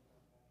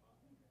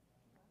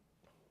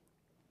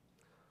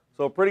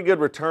 So a pretty good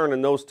return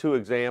in those two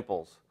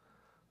examples.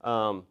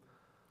 So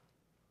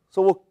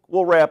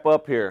we'll wrap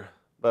up here.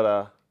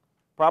 But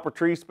proper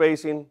tree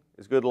spacing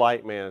is good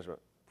light management.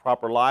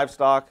 Proper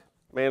livestock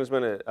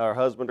management or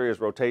husbandry is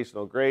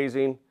rotational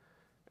grazing.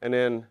 And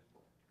then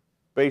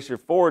base your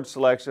forage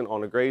selection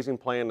on the grazing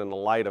plan and the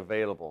light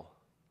available.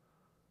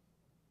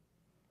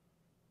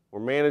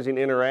 We're managing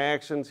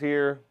interactions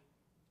here.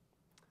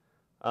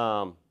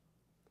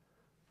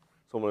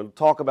 So I'm going to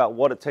talk about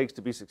what it takes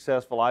to be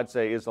successful. I'd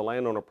say, is the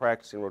landowner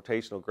practicing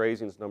rotational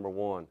grazing is number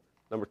one.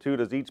 Number two,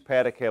 does each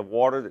paddock have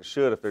water? That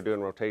should if they're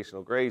doing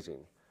rotational grazing.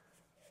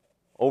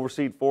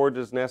 Overseed forage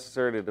is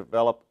necessary to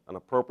develop an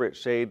appropriate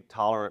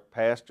shade-tolerant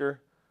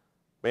pasture.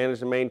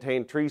 Manage and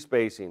maintain tree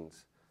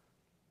spacings.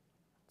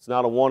 It's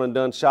not a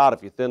one-and-done shot.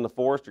 If you thin the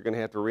forest, you're going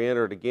to have to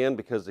re-enter it again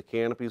because the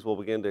canopies will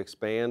begin to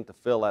expand to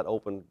fill that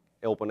open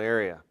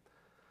area.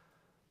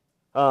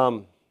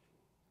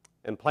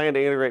 And plan to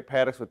integrate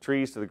paddocks with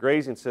trees to the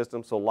grazing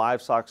system so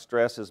livestock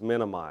stress is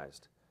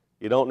minimized.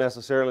 You don't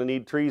necessarily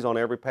need trees on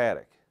every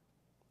paddock.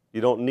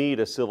 You don't need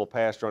a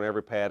silvopasture on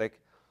every paddock.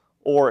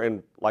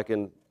 Or like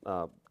in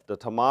the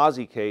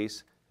Tamazi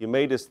case, you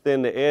may just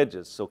thin the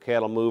edges so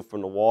cattle move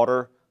from the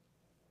water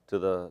to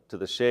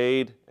the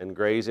shade and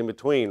graze in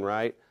between,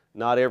 right?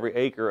 Not every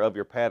acre of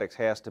your paddocks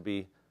has to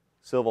be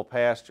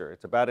silvopasture.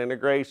 It's about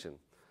integration.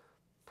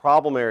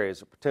 Problem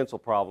areas or potential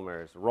problem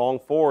areas, wrong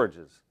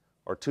forages,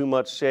 or too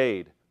much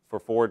shade for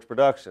forage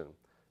production.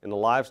 In the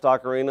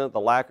livestock arena, the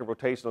lack of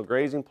rotational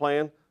grazing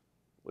plan,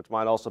 which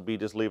might also be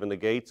just leaving the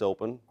gates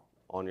open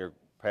on your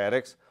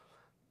paddocks.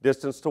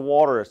 Distance to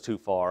water is too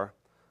far.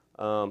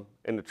 And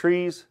the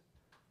trees,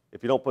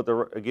 if you don't put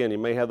again, you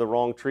may have the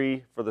wrong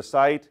tree for the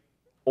site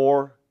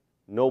or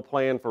no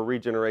plan for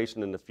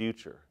regeneration in the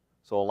future.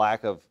 So a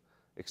lack of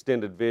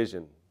extended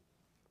vision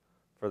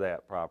for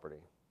that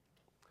property.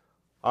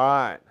 All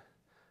right.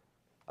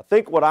 I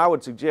think what I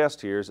would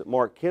suggest here is that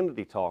Mark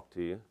Kennedy talk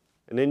to you,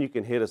 and then you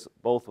can hit us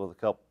both with a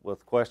couple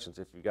with questions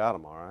if you got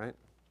them. All right?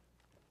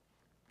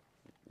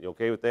 You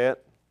okay with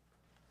that?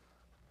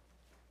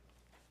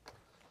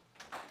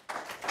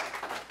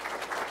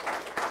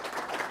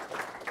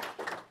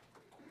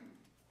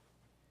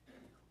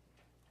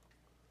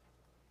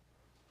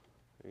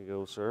 There you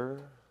go, sir.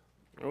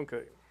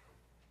 Okay.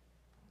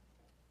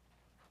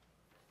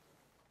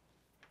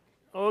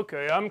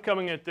 Okay, I'm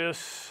coming at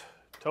this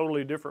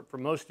totally different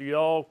from most of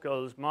y'all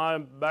because my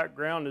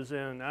background is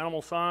in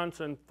animal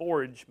science and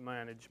forage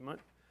management.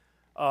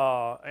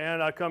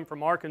 And I come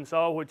from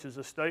Arkansas, which is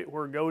a state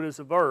where goat is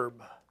a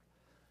verb.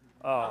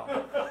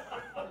 I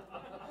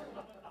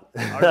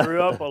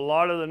grew up, a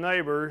lot of the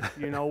neighbors,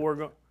 you know,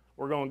 we're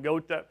going to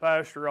goat that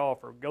pasture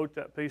off or goat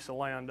that piece of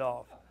land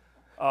off.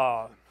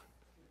 And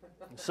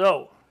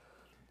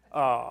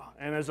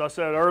as I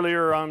said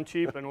earlier, I'm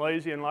cheap and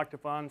lazy and like to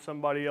find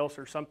somebody else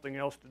or something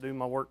else to do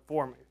my work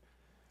for me,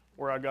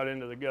 where I got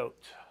into the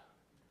goats.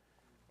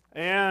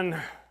 And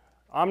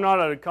I'm not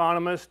an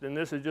economist, and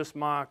this is just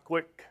my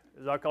quick,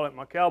 as I call it,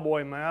 my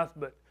cowboy math,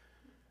 but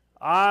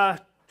I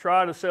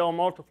try to sell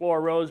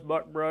multiflora rose,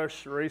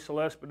 buckbrush, Cerisa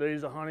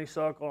lespedeza,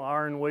 honeysuckle,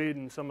 ironweed,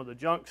 and some of the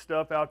junk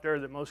stuff out there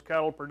that most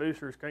cattle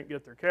producers can't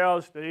get their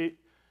cows to eat.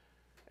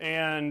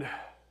 And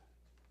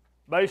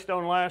based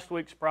on last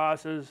week's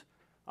prices,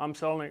 I'm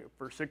selling it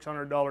for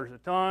 $600 a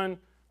ton,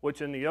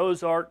 which in the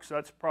Ozarks,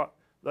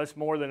 that's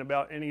more than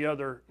about any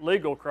other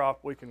legal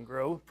crop we can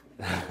grow.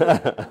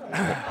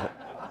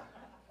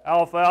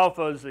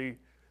 Alfalfa is the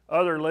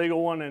other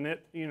legal one, and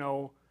it, you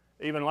know,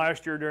 even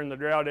last year during the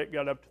drought, it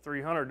got up to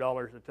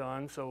 $300 a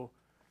ton, so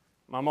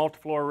my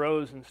multiflora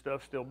rose and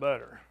stuff's still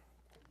better.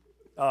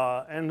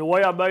 And the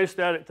way I base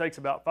that, it takes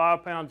about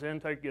 5 pounds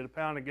intake to get a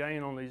pound of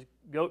gain on these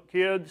goat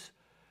kids.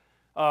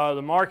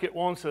 The market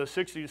wants a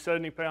 60 to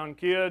 70 pound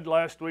kid.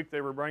 Last week they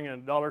were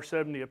bringing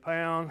 $1.70 a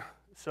pound,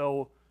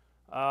 so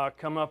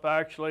come up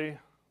actually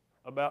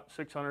about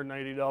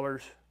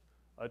 $680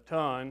 a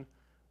ton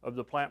of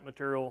the plant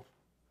material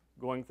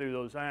going through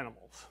those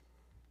animals,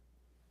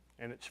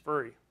 and it's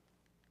free.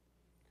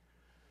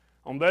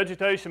 On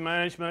vegetation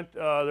management,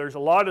 there's a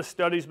lot of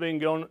studies being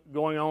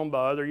going on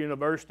by other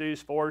universities,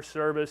 Forest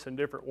Service, and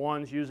different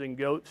ones using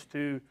goats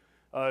to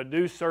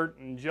do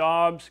certain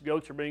jobs.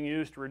 Goats are being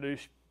used to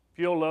reduce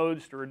fuel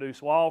loads, to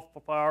reduce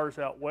wildfires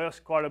out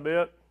west quite a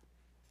bit.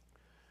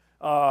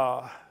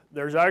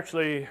 There's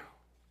actually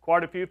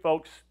quite a few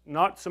folks,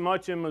 not so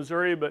much in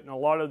Missouri, but in a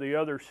lot of the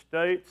other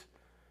states,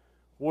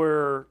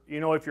 where, you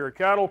know, if you're a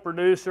cattle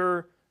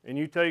producer and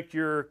you take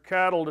your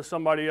cattle to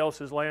somebody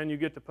else's land, you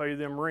get to pay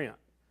them rent.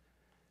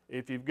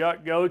 if you've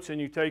got goats and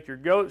you take your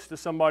goats to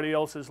somebody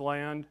else's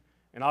land,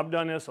 and I've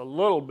done this a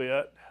little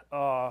bit,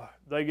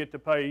 they get to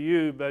pay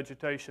you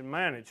vegetation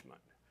management.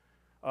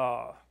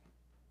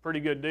 Pretty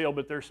good deal,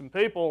 but there's some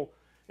people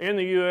in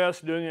the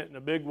U.S. doing it in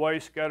a big way,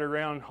 scattered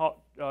around,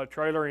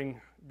 trailering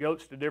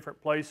goats to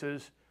different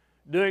places,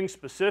 doing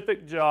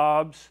specific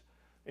jobs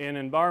in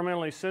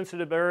environmentally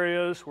sensitive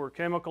areas where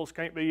chemicals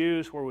can't be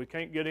used, where we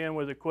can't get in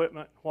with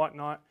equipment,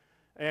 whatnot,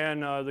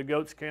 and the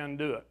goats can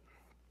do it.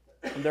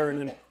 They're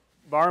an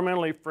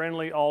environmentally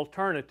friendly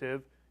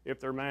alternative if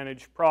they're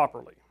managed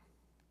properly.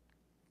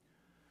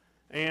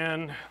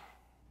 And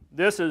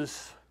this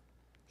is,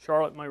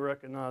 Charlotte may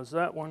recognize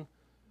that one,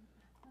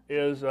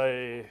 is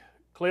a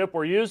clip.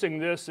 We're using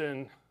this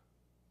in,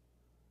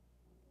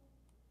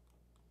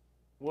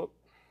 whoop.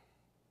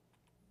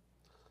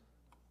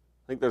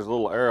 I think there's a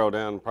little arrow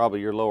down probably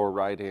your lower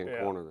right-hand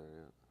corner there.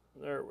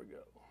 Yeah. There we go.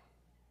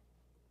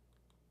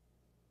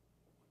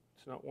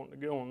 It's not wanting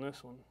to go on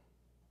this one.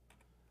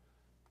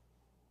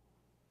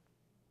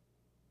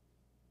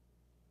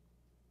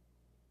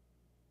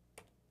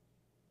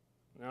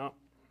 No,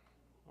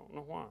 I don't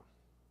know why.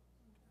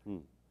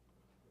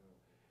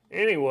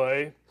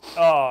 Anyway,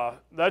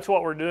 that's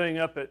what we're doing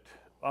up at,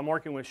 I'm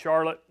working with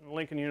Charlotte and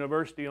Lincoln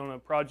University on a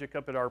project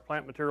up at our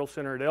Plant Material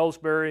Center at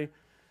Ellsbury.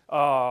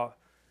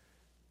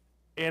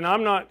 And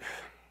I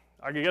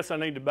guess I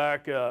need to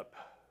back up.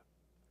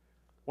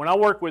 When I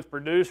work with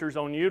producers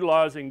on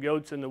utilizing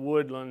goats in the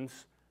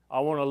woodlands,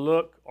 I want to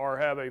look or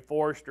have a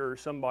forester or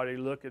somebody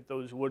look at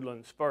those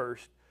woodlands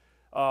first.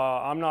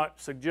 I'm not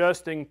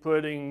suggesting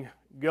putting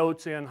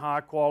goats in high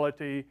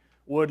quality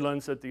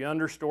woodlands that the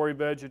understory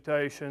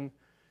vegetation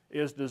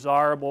is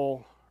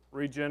desirable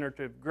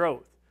regenerative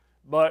growth.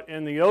 But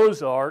in the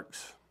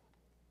Ozarks,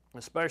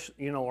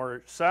 especially,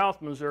 or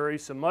South Missouri,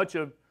 so much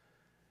of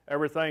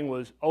everything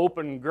was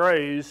open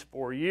graze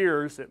for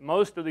years that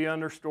most of the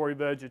understory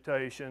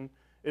vegetation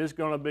is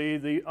going to be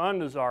the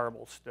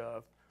undesirable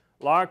stuff,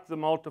 like the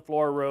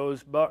multiflora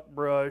rose,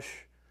 buckbrush,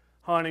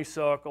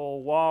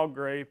 honeysuckle, wild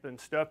grape, and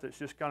stuff that's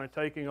just kind of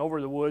taking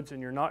over the woods,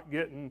 and you're not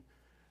getting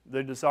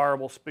the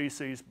desirable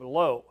species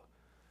below.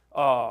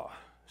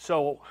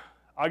 So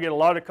I get a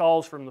lot of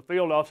calls from the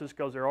field offices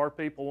because there are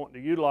people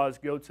wanting to utilize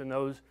goats in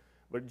those,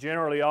 but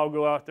generally I'll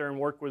go out there and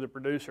work with the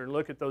producer and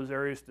look at those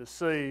areas to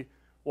see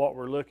what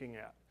we're looking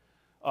at.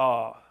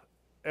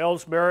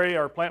 Ellsbury,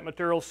 our Plant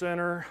Material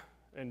Center,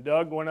 and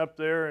Doug went up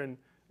there and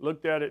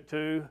looked at it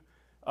too.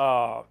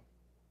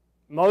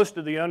 Most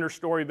of the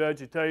understory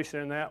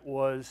vegetation in that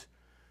was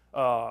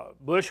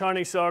bush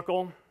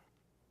honeysuckle,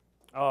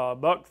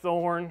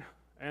 buckthorn,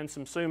 and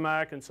some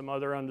sumac and some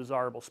other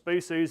undesirable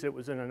species. It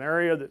was in an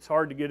area that's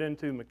hard to get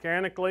into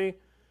mechanically,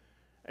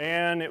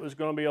 and it was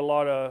going to be a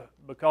lot of,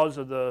 because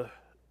of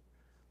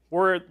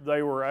where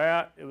they were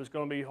at, it was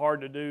going to be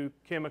hard to do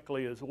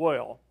chemically as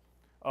well.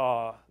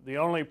 The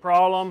only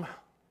problem,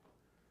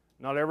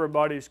 not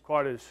everybody's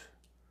quite as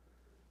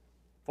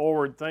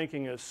forward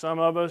thinking as some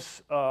of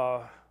us.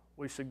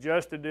 We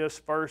suggested this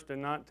first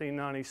in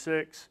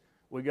 1996.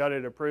 We got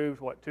it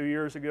approved, what, 2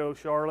 years ago,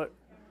 Charlotte?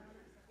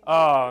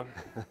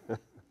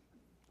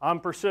 I'm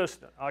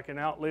persistent. I can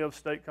outlive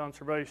state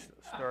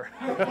conservationists.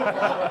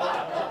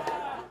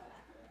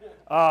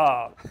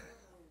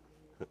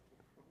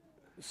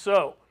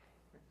 So,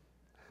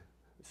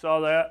 saw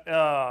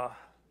that.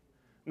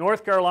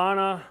 North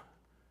Carolina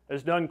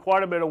has done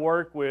quite a bit of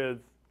work with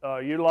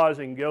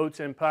utilizing goats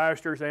in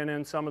pastures and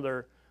in some of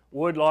their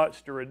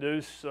woodlots to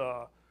reduce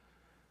a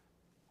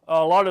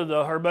lot of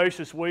the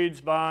herbaceous weeds,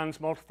 vines,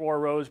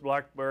 multiflora rose,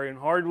 blackberry, and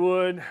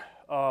hardwood.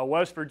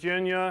 West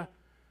Virginia,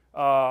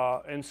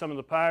 in some of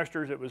the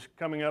pastures, it was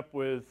coming up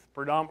with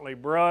predominantly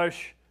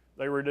brush.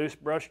 They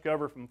reduced brush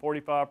cover from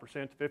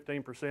 45% to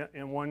 15%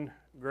 in one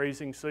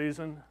grazing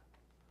season.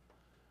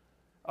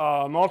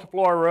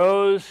 Multiflora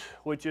rose,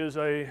 which is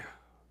on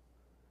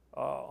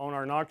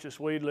our noxious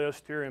weed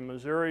list here in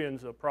Missouri, and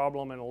is a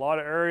problem in a lot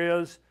of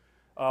areas.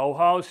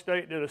 Ohio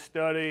State did a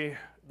study.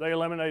 They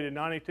eliminated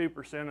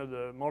 92% of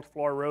the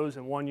multiflora rose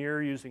in 1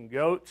 year using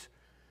goats.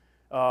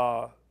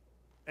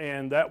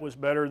 And that was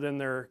better than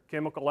their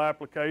chemical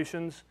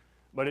applications,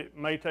 but it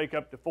may take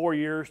up to 4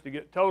 years to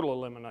get total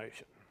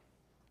elimination.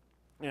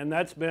 And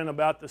that's been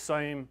about the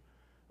same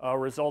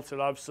results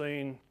that I've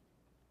seen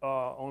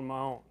on my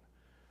own.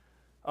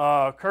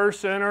 Kerr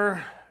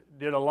Center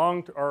did a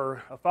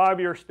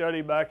 5-year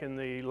study back in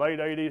the late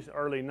 80s,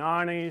 early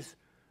 90s,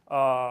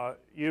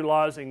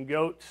 utilizing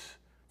goats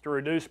to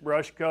reduce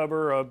brush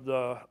cover of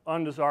the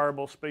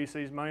undesirable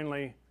species,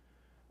 mainly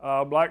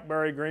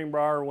blackberry,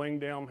 greenbrier,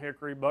 winged elm,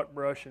 hickory,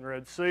 buckbrush, and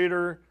red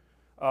cedar.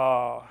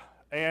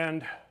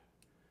 And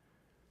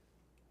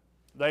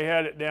they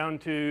had it down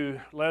to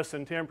less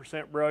than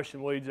 10% brush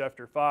and weeds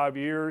after 5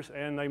 years,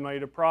 and they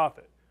made a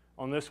profit.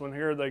 On this one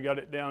here, they got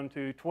it down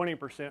to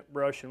 20%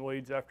 brush and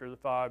weeds after the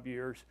 5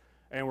 years,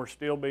 and we're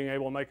still being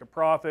able to make a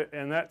profit,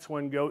 and that's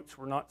when goats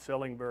were not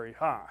selling very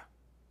high.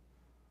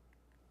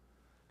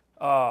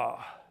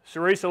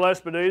 Sericea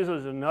lespedeza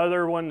is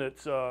another one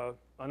that's a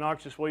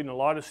noxious weed in a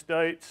lot of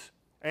states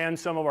and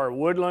some of our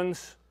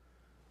woodlands.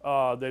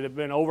 that have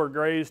been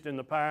overgrazed in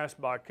the past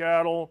by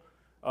cattle.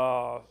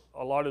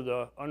 A lot of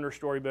the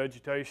understory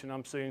vegetation,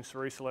 I'm seeing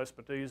Sericea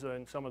lespedeza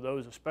and some of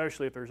those,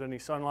 especially if there's any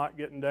sunlight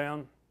getting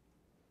down.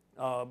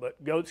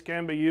 But goats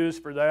can be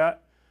used for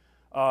that.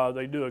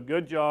 They do a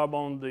good job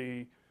on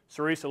the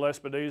Sericea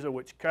lespedeza,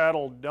 which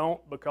cattle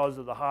don't because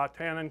of the high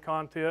tannin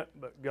content,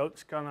 but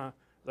goats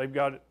they've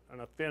got an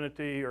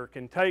affinity, or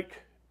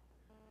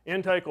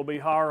intake will be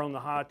higher on the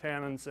high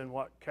tannins than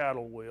what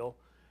cattle will.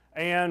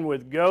 And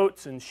with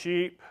goats and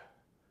sheep,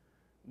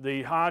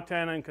 the high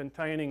tannin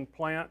containing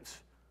plants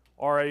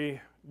are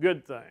a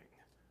good thing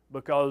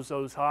because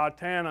those high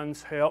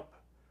tannins help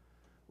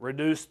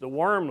reduce the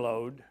worm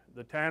load.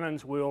 The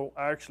tannins will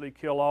actually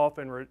kill off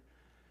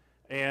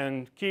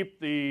and keep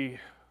the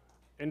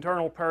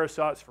internal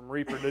parasites from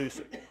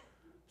reproducing.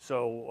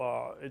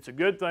 So it's a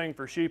good thing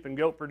for sheep and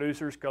goat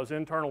producers because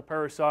internal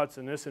parasites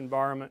in this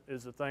environment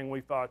is the thing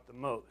we fight the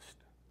most.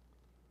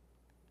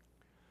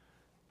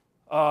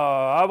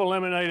 I've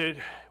eliminated,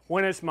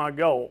 when it's my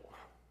goal,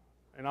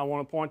 and I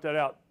want to point that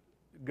out,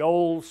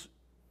 goals,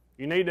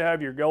 you need to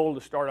have your goal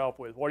to start off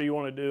with. What do you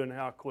want to do and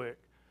how quick?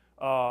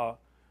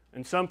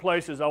 In some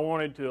places I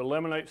wanted to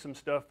eliminate some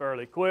stuff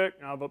fairly quick,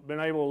 and I've been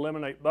able to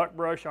eliminate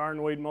buckbrush,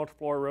 ironweed,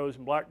 multiflora rose,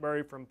 and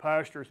blackberry from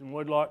pastures and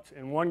woodlots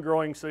in one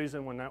growing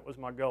season when that was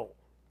my goal.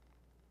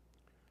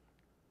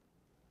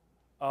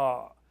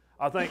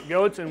 I think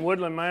goats and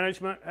woodland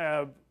management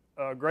have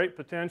great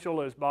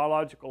potential as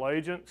biological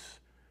agents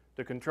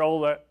to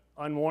control that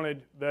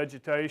unwanted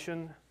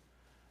vegetation.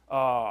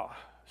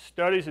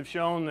 Studies have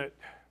shown that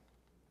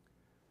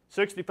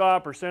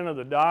 65% of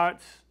the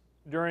diets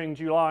during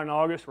July and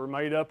August were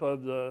made up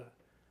of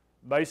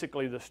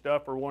basically the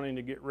stuff we're wanting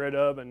to get rid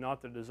of and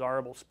not the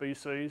desirable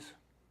species.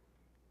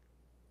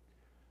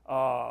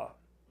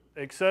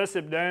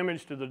 Excessive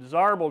damage to the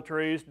desirable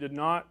trees did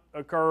not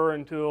occur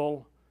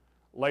until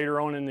later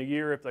on in the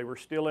year if they were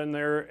still in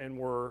there and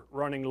were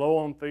running low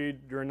on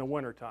feed during the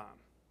winter time.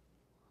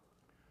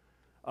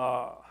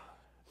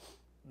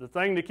 The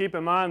thing to keep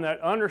in mind,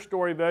 that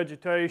understory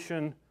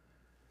vegetation,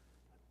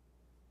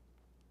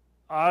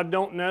 I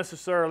don't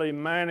necessarily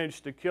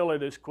manage to kill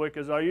it as quick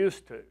as I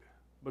used to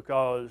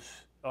because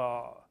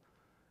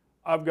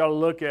I've got to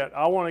look at,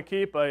 I want to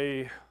keep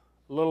a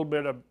little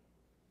bit of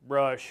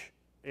brush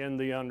in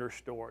the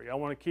understory. I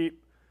want to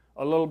keep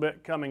a little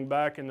bit coming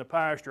back in the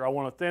pasture. I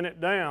want to thin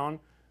it down.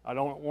 I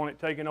don't want it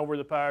taking over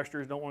the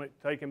pastures, don't want it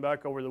taking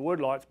back over the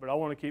woodlots, but I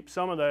want to keep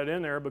some of that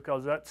in there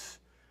because that's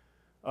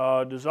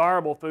a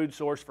desirable food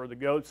source for the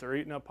goats. They're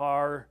eating up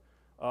higher,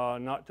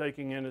 not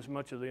taking in as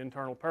much of the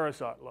internal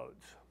parasite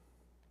loads.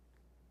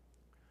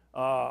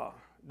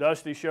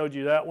 Dusty showed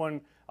you that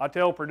one. I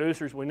tell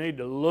producers we need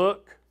to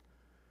look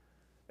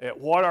at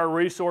what our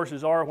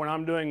resources are when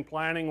I'm doing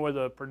planning with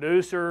a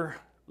producer.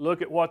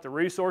 Look at what the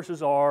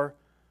resources are,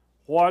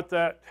 what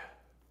that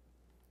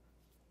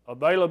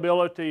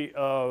availability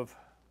of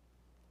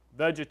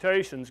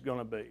vegetation is going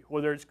to be,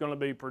 whether it's going to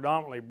be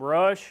predominantly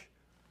brush,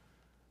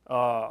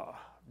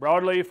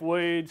 broadleaf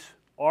weeds,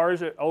 or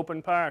is it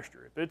open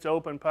pasture. If it's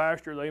open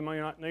pasture, they may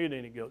not need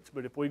any goats,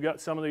 but if we've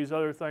got some of these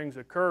other things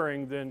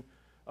occurring, then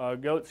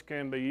goats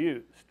can be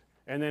used.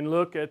 And then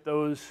look at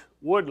those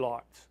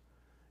woodlots.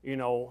 You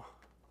know,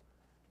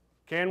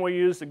 can we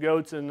use the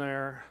goats in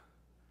there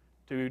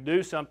to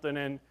do something?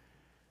 And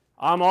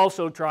I'm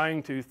also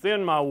trying to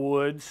thin my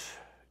woods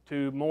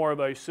to more of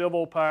a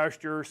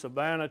silvopasture,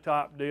 savanna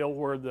type deal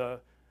where kind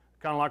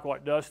of like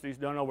what Dusty's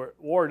done over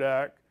at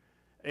Wardak,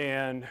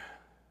 and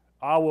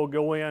I will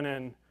go in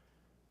and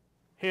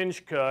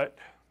hinge cut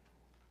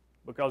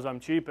because I'm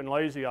cheap and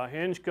lazy. I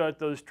hinge cut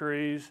those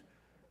trees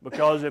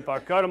because if I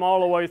cut them all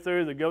the way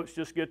through, the goats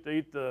just get to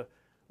eat the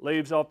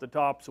leaves off the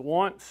tops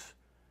once.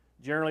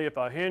 Generally, if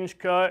I hinge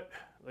cut,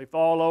 they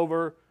fall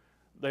over,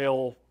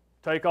 they'll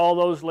take all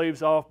those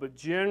leaves off, but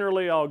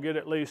generally I'll get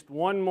at least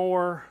one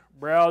more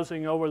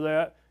browsing over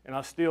that and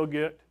I still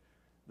get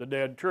the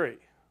dead tree,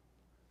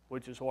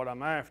 which is what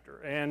I'm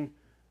after, and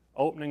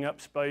opening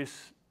up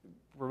space,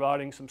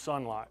 providing some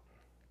sunlight.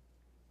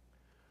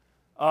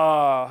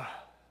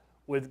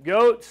 With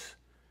goats,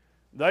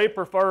 they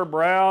prefer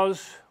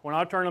browse. When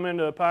I turn them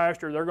into a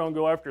pasture, they're going to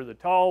go after the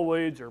tall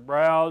weeds or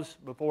browse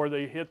before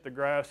they hit the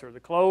grass or the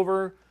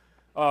clover.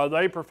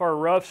 They prefer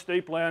rough,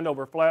 steep land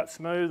over flat,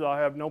 smooth. I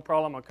have no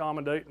problem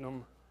accommodating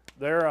them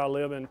there. I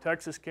live in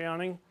Texas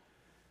County.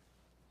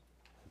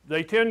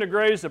 They tend to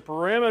graze the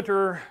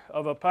perimeter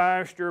of a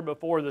pasture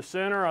before the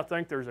center. I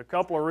think there's a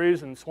couple of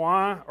reasons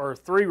why, or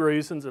three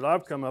reasons that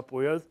I've come up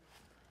with.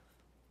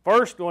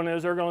 First one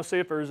is they're going to see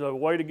if there's a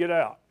way to get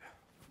out,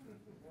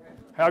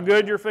 how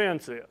good your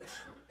fence is.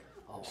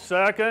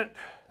 Second,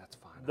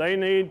 they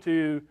need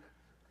to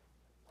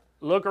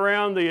look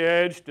around the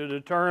edge to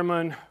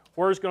determine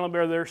where's going to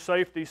be their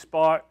safety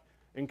spot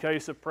in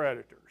case of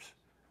predators.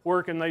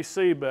 Where can they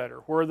see better?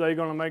 Where are they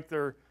going to make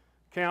their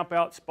camp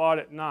out spot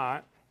at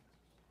night?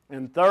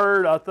 And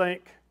third, I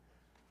think,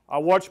 I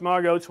watch my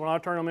goats when I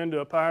turn them into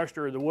a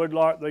pasture or the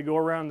woodlot, they go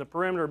around the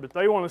perimeter, but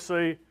they want to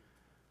see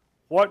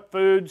what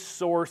food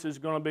source is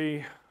going to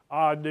be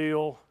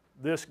ideal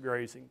this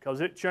grazing,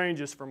 because it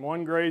changes from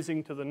one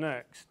grazing to the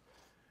next.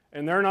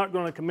 And they're not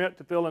going to commit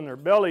to filling their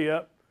belly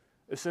up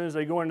as soon as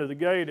they go into the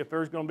gate if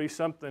there's going to be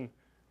something,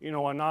 you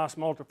know, a nice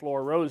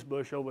multiflora rose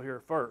bush over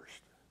here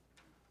first.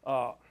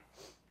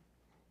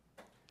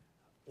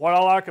 What I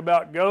like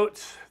about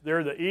goats,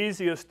 they're the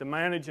easiest to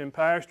manage in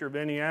pasture of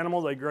any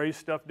animal. They graze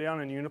stuff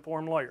down in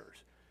uniform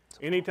layers.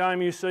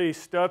 Anytime you see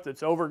stuff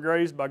that's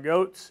overgrazed by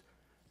goats,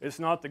 it's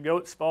not the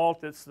goat's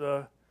fault, it's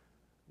the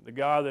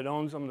guy that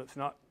owns them that's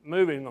not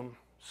moving them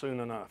soon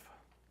enough.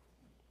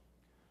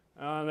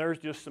 There's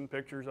just some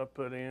pictures I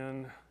put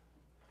in.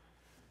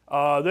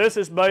 This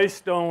is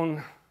based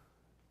on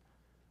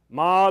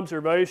my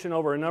observation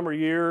over a number of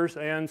years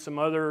and some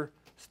other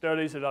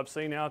studies that I've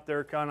seen out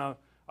there.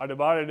 I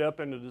divided it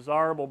up into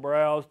desirable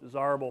browse,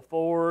 desirable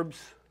forbs,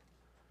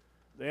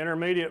 the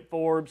intermediate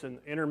forbs and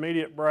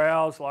intermediate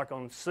browse, like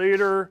on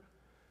cedar.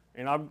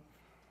 And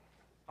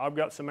I've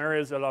got some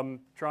areas that I'm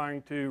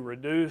trying to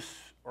reduce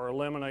or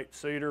eliminate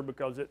cedar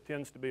because it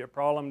tends to be a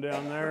problem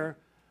down there.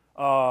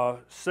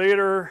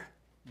 Cedar,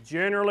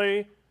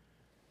 generally,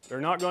 they're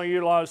not going to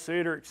utilize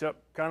cedar except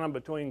kind of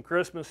between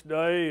Christmas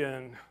Day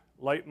and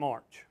late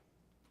March.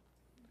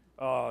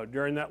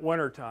 During that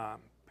winter time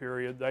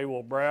period, they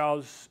will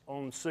browse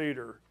on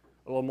cedar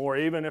a little more.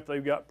 Even if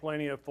they've got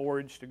plenty of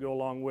forage to go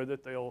along with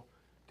it, they'll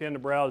tend to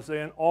browse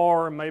then,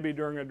 or maybe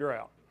during a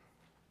drought.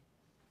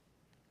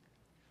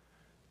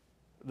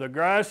 The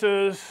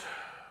grasses,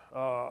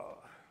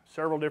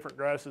 several different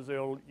grasses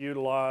they'll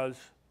utilize.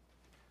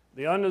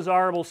 The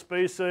undesirable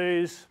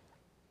species,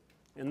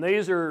 and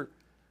these are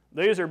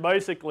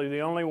basically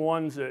the only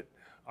ones that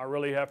I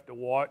really have to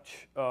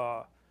watch.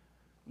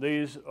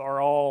 These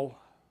are all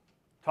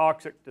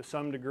toxic to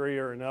some degree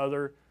or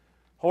another.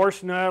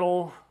 Horse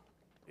nettle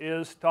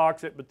is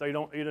toxic, but they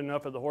don't eat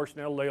enough of the horse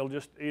nettle. They'll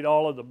just eat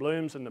all of the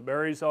blooms and the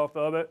berries off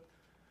of it.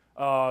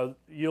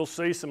 You'll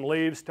see some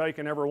leaves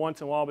taken every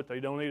once in a while, but they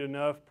don't eat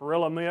enough.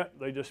 Perilla mint,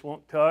 they just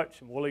won't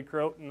touch. Woolly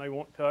croton, they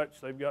won't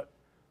touch. They've got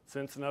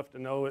sense enough to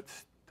know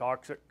it's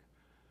toxic.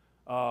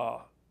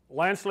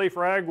 Lance leaf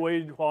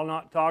ragweed, while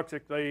not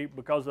toxic,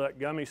 because of that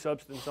gummy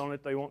substance on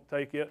it, they won't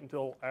take it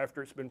until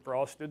after it's been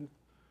frosted.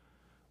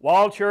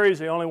 Wild cherry is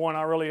the only one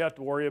I really have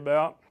to worry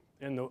about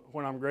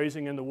when I'm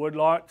grazing in the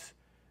woodlots.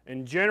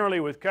 And generally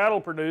with cattle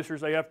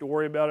producers, they have to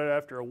worry about it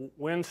after a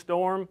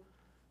windstorm.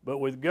 But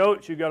with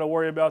goats, you've got to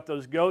worry about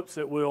those goats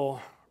that will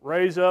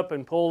raise up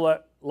and pull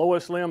that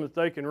lowest limb that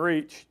they can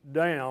reach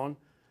down.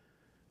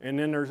 And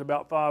then there's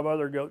about 5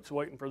 other goats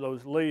waiting for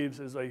those leaves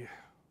as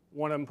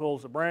one of them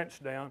pulls the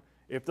branch down.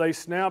 If they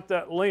snap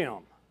that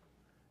limb,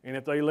 and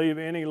if they leave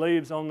any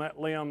leaves on that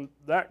limb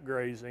that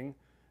grazing,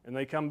 and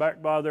they come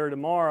back by there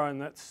tomorrow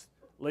and that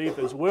leaf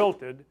is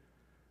wilted,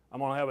 I'm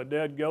going to have a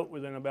dead goat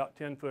within about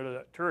 10 foot of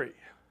that tree.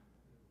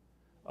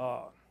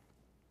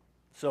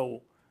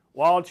 So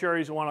wild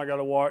cherry is one I got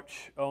to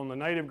watch. On the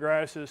native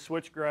grasses,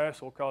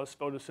 switchgrass will cause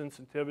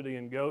photosensitivity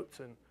in goats.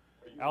 And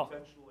are you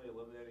intentionally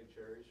eliminating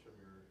cherries from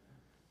your?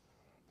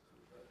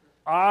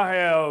 I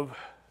have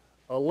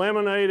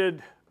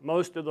eliminated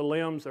most of the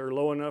limbs that are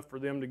low enough for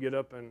them to get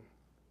up and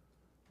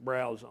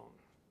browse on.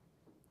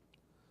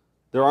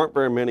 There aren't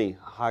very many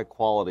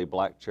high-quality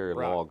black cherry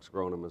Right. logs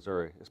grown in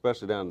Missouri,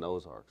 especially down in the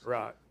Ozarks.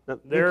 Right. Now,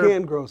 you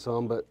can grow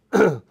some, but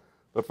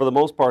but for the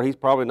most part, he's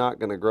probably not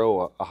going to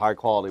grow a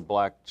high-quality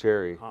black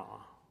cherry.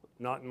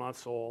 Not in my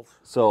soils.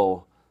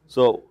 So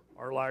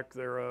Or lack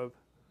thereof.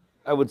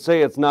 I would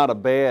say it's not a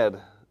bad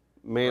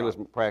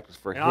management practice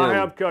for him. I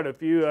have cut a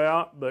few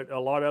out, but a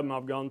lot of them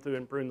I've gone through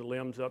and pruned the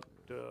limbs up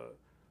to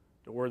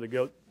where the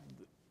goat,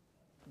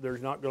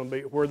 there's not going to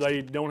be, where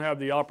they don't have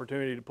the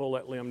opportunity to pull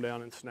that limb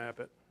down and snap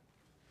it.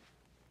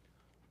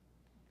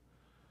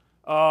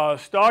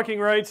 Stocking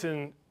rates,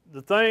 and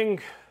the thing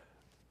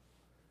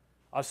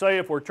I say,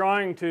 if we're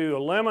trying to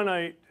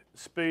eliminate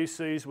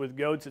species with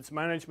goats, it's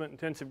management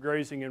intensive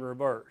grazing in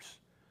reverse.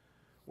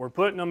 We're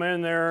putting them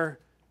in there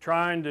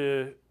trying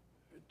to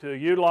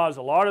utilize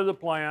a lot of the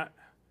plant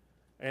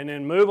and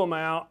then move them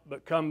out,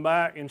 but come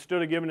back,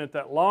 instead of giving it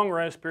that long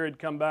rest period,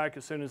 come back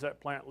as soon as that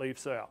plant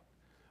leaves out.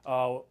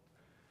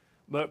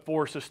 But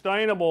for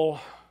sustainable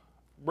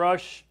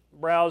brush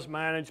browse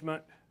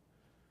management,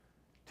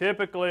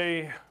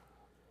 typically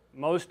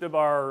most of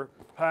our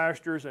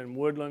pastures and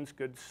woodlands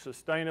could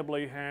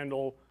sustainably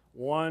handle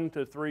 1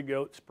 to 3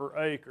 goats per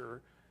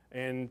acre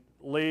and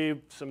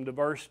leave some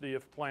diversity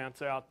of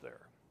plants out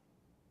there.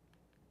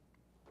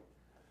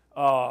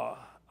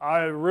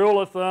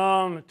 Rule of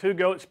thumb, 2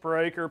 goats per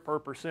acre per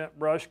 %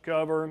 brush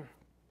cover.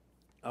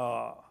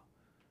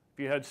 If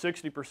you had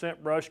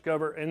 60% brush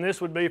cover, and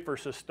this would be for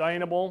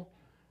sustainable.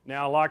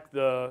 Now, like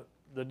the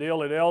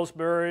deal at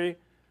Ellsbury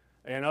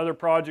and other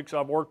projects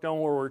I've worked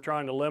on where we're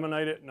trying to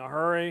eliminate it in a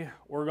hurry,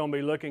 we're going to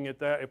be looking at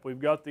that. If we've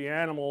got the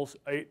animals,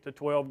 8 to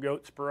 12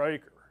 goats per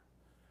acre.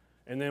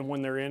 And then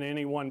when they're in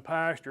any one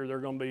pasture, they're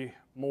going to be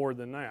more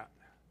than that.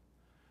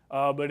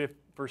 But if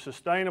for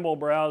sustainable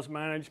browse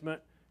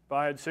management, if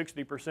I had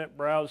 60%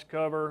 browse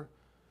cover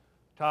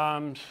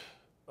times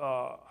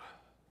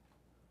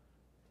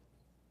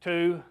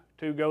 2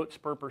 2 goats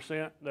per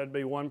percent, that'd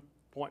be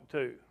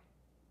 1.2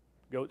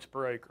 goats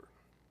per acre.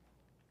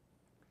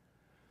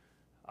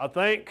 I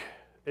think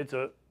it's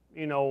a,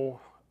 you know,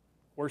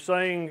 we're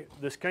saying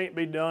this can't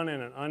be done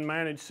in an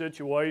unmanaged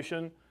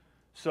situation,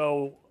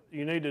 so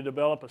you need to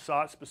develop a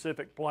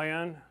site-specific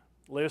plan,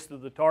 list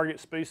of the target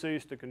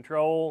species to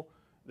control,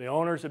 the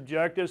owner's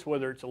objectives,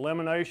 whether it's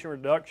elimination,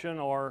 reduction,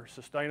 or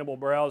sustainable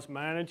browse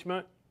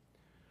management.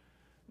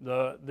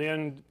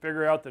 Then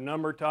figure out the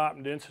number, type,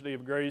 and density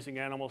of grazing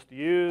animals to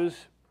use,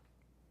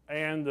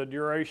 and the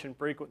duration,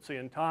 frequency,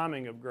 and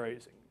timing of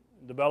grazing.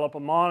 Develop a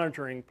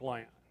monitoring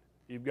plan.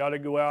 You've got to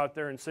go out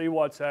there and see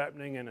what's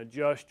happening and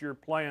adjust your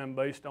plan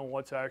based on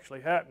what's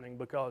actually happening,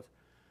 because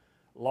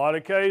a lot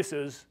of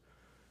cases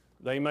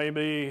they may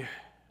be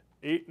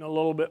eating a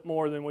little bit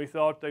more than we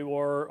thought they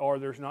were, or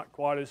there's not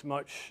quite as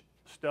much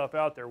stuff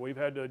out there. We've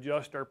had to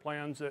adjust our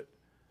plans at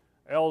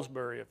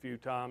Ellsbury a few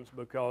times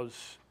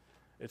because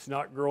it's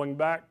not growing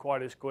back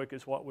quite as quick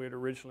as what we had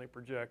originally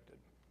projected.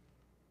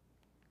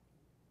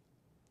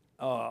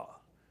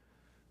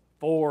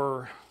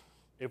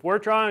 If we're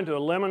trying to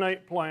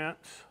eliminate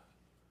plants,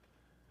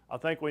 I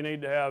think we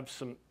need to have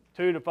some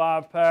 2 to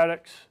 5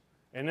 paddocks,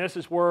 and this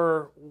is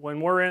where,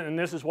 when we're in, and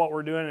this is what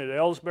we're doing at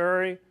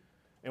Ellsbury,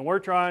 and we're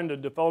trying to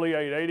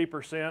defoliate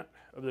 80%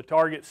 of the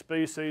target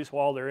species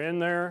while they're in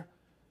there,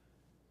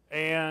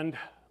 and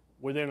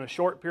within a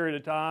short period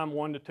of time,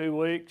 1 to 2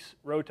 weeks,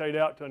 rotate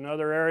out to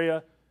another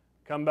area,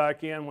 come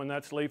back in when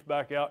that's leaf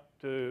back out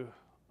to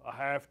a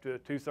half to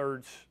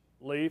 2/3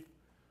 leaf,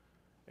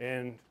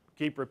 and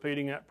keep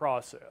repeating that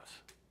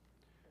process.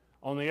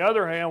 On the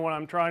other hand, when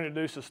I'm trying to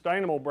do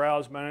sustainable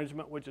browse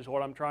management, which is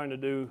what I'm trying to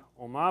do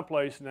on my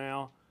place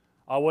now,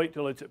 I wait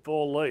till it's at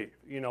full leaf.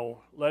 You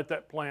know, let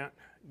that plant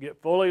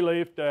get fully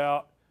leafed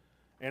out,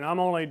 and I'm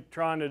only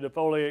trying to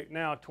defoliate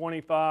now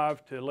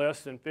 25 to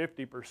less than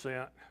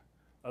 50%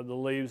 of the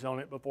leaves on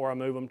it before I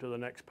move them to the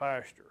next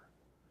pasture.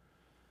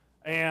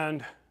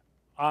 And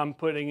I'm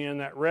putting in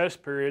that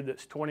rest period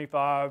that's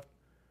 25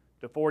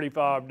 to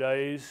 45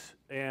 days,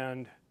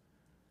 and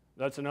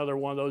that's another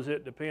one of those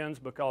it depends,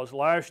 because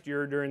last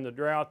year during the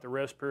drought the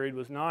rest period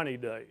was 90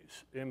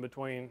 days in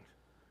between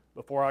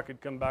before I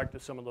could come back to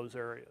some of those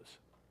areas.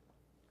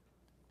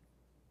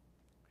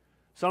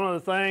 Some of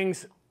the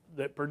things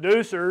that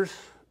producers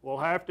will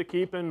have to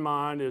keep in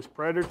mind is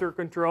predator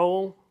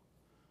control,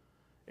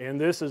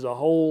 and this is a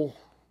whole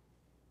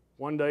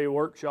one-day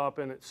workshop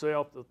in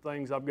itself, the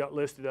things I've got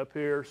listed up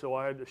here, so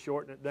I had to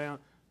shorten it down.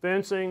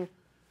 Fencing,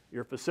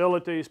 your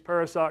facilities,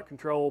 parasite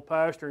control,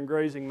 pasture and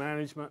grazing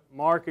management,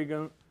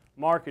 marketing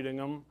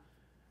them,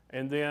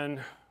 and then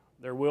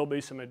there will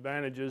be some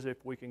advantages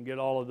if we can get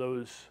all of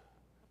those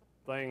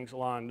things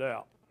lined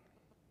out.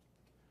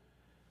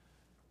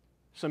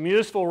 Some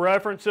useful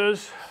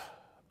references.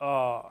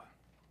 The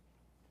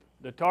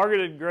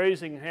Targeted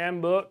Grazing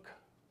Handbook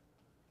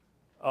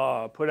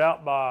put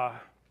out by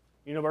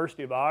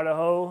University of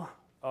Idaho.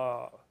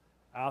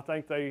 I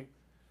think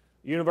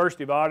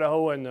University of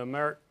Idaho and the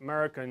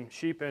American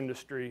Sheep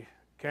Industry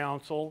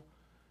Council,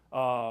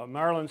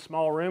 Maryland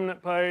Small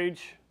Ruminant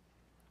Page,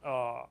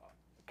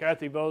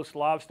 Kathy Vos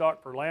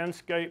Livestock for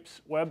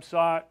Landscapes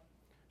website.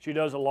 She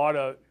does a lot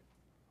of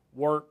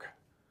work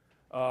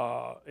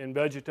in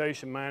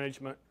vegetation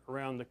management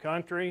around the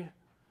country.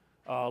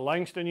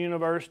 Langston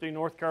University,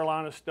 North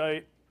Carolina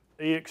State,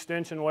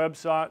 E-Extension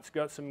website's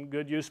got some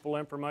good useful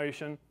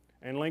information,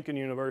 and Lincoln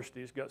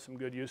University's got some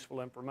good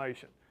useful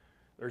information.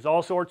 There's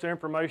all sorts of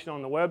information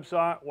on the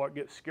website. What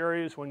gets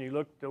scary is when you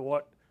look to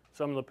what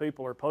some of the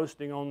people are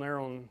posting on there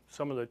on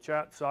some of the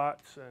chat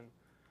sites, and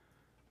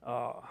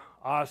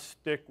I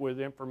stick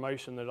with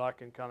information that I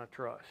can kind of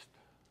trust.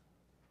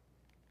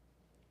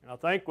 And I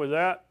think with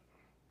that,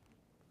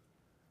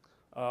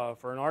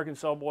 for an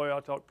Arkansas boy,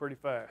 I talk pretty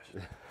fast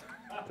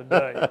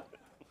today.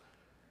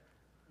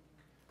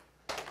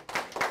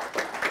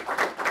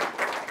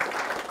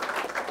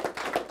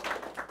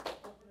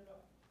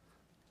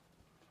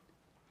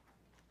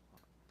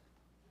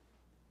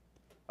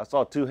 I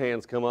saw 2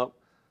 hands come up.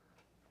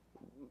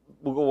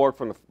 We'll go work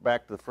from the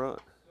back to the front.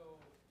 So,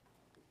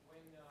 when,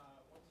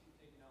 once you've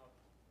taken out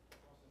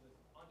most of the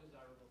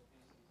undesirable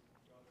species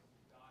because you've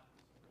got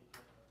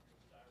some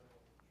desirable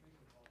tree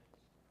components,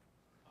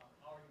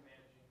 how are you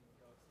managing the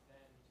goats then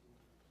to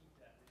keep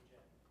that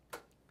regen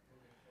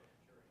moving toward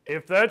maturity?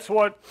 If that's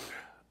what,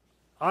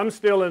 I'm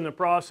still in the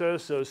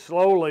process of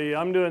slowly,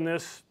 I'm doing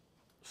this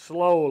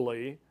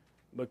slowly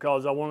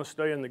because I want to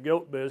stay in the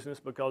goat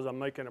business because I'm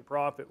making a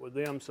profit with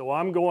them. So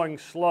I'm going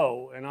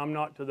slow, and I'm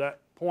not to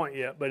that point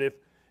yet. But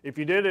if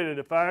you did it at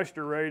a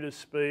faster rate of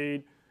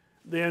speed,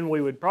 then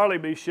we would probably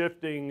be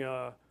shifting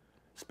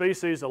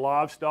species of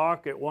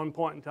livestock at one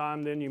point in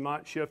time. Then you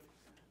might shift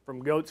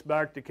from goats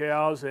back to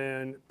cows,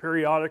 and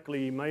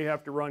periodically you may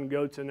have to run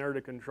goats in there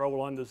to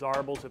control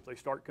undesirables if they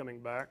start coming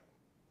back.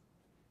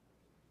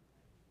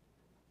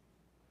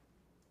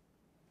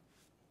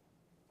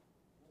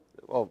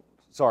 Oh,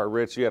 sorry,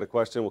 Rich, you had a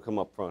question. We'll come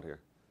up front here.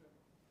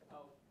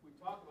 We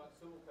talked about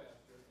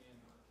silvopasture and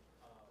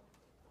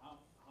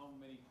how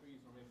many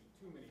trees or maybe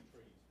too many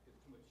trees. Because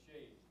too with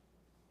shade.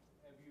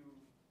 Have you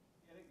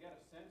got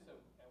a sense of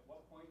at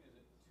what point is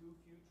it too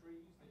few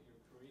trees that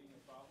you're creating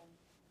a problem?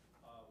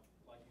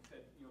 Like you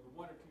said, you know, the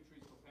 1 or 2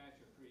 trees per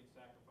pasture creates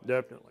sacrifice.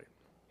 Definitely.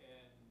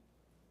 And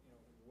you know,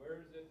 where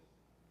does it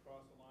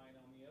cross the line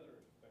on the other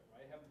spectrum?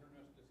 I haven't heard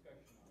much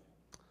discussion on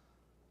that.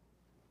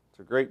 It's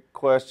a great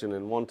question,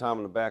 and one time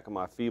in the back of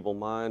my feeble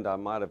mind, I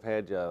might have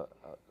had you a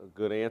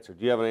good answer.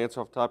 Do you have an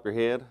answer off the top of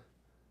your head?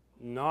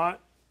 Not.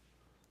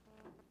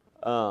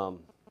 No,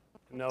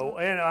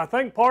 and I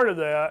think part of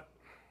that,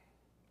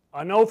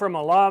 I know from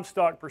a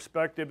livestock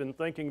perspective and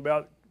thinking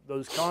about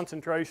those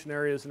concentration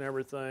areas and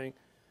everything,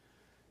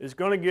 is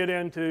going to get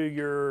into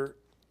your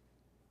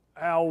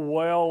how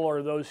well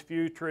are those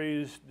few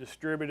trees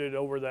distributed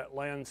over that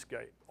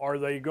landscape. Are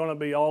they going to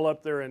be all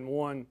up there in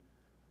one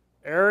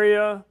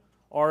area,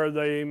 or are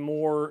they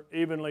more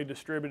evenly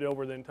distributed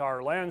over the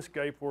entire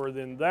landscape, where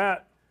then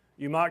that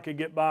you might could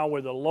get by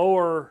with a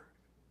lower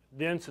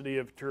density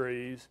of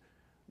trees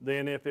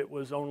than if it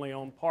was only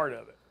on part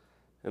of it.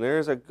 And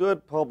there's a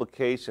good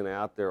publication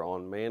out there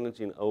on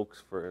managing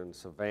oaks in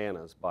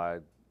savannas by, I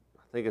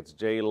think it's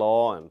J.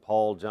 Law and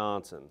Paul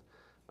Johnson.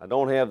 I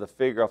don't have the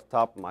figure off the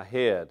top of my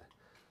head,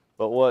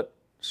 but what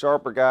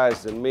sharper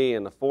guys than me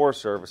in the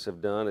Forest Service have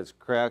done is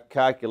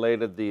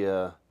calculated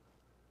the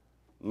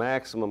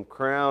maximum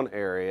crown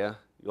area.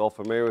 You all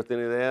familiar with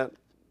any of that?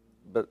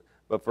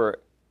 But for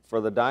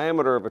the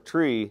diameter of a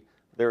tree,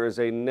 there is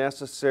a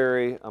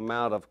necessary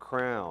amount of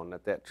crown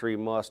that tree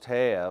must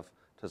have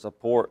to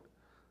support,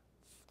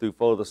 through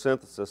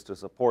photosynthesis, to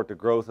support the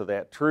growth of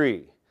that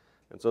tree.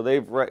 And so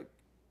they've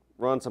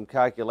run some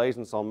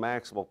calculations on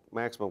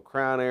maximum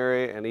crown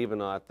area, and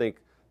even I think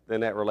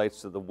then that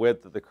relates to the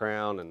width of the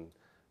crown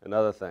and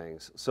other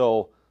things.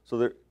 So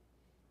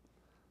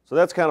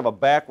that's kind of a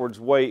backwards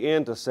way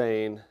into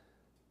saying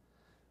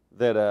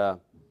that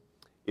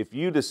if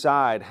you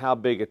decide how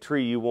big a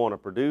tree you want to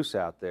produce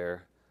out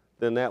there,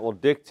 then that will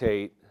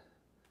dictate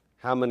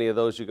how many of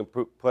those you can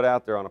put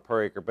out there on a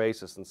per acre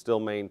basis and still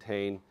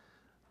maintain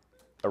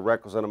a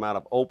requisite amount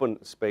of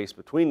open space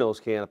between those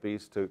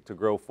canopies to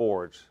grow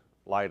forage,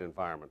 light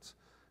environments.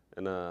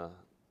 And we're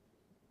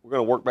going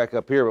to work back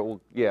up here, but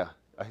yeah.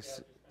 In our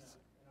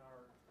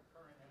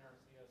current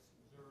NRCS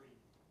Missouri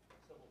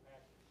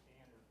Silvopasture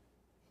standard,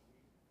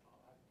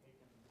 I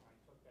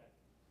took that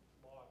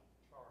law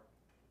chart.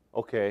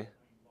 Okay.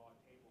 Law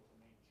tables and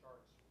made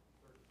charts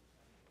 30% to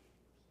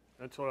 80%.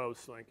 That's what I was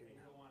thinking. They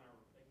can go on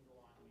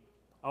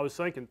the I was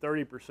thinking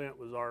 30%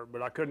 was our,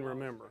 but I couldn't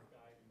remember.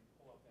 guide and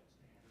pull up that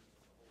standard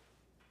as a whole.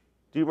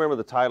 Do you remember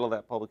the title of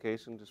that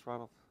publication, just right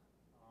off?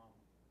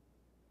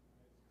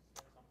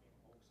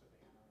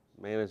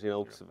 Managing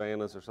oak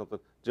savannas or something.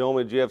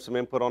 Gentlemen, do you have some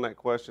input on that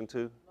question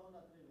too? No,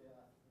 not really.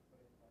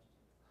 Question.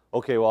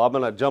 Okay, well, I'm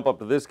going to jump up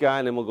to this guy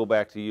and then we'll go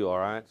back to you, all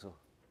right? So.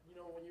 You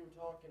know, when you were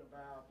talking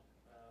about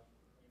you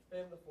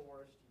thin the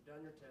forest, you've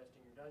done your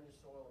testing, you've done your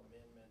soil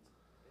amendments,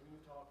 then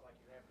you talk like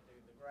you have to do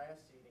the grass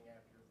seeding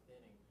after you're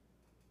thinning.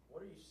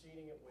 What are you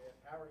seeding it with?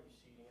 How are you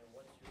seeding it?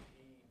 What's your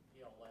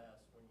PLS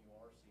when you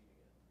are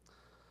seeding it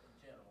in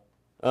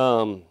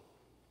general?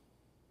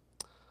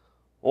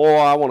 Or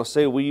I want to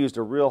say we used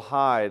a real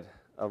high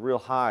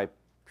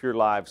pure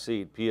live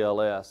seed,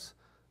 PLS.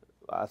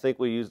 I think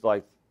we used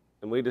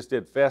and we just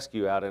did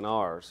fescue out in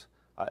ours.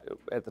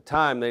 At the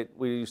time,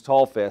 we used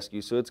tall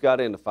fescue, so it's got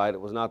endophyte.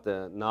 It was not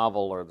the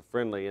novel or the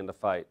friendly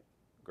endophyte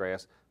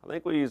grass. I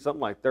think we used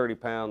something like 30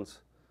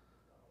 pounds,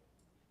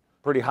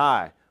 pretty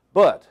high.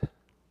 But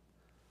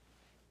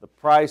the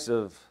price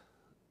of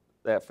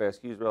that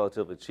fescue is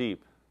relatively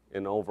cheap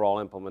in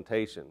overall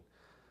implementation.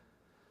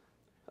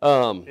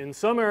 In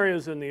some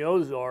areas in the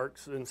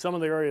Ozarks, in some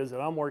of the areas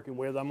that I'm working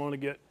with, I'm going to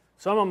get,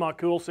 some of my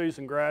cool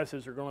season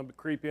grasses are going to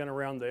creep in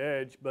around the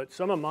edge, but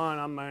some of mine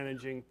I'm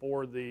managing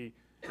for the,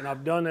 and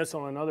I've done this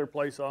on another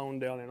place I own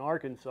down in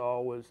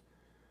Arkansas, was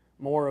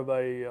more of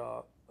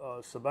a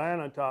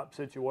savanna type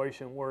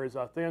situation, whereas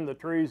I thinned the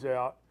trees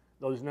out,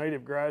 those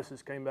native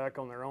grasses came back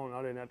on their own.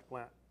 I didn't have to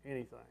plant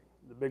anything.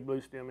 The big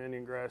blue stem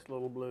Indian grass,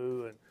 little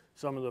blue, and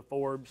some of the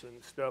forbs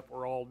and stuff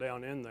were all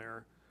down in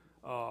there.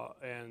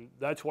 And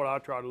that's what I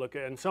try to look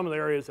at. In some of the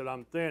areas that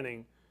I'm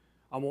thinning,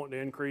 I'm wanting to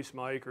increase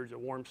my acres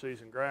of warm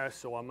season grass,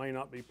 so I may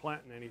not be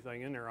planting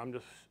anything in there. I'm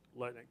just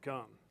letting it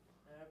come.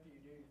 After you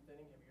do your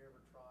thinning, have you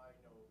ever tried,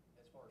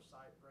 as far as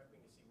site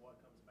prepping, to see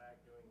what comes back,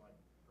 doing like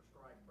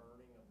prescribed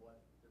burning of what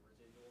the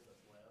residual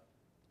that's left?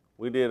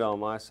 We did on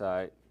my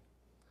site.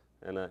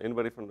 And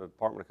anybody from the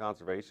Department of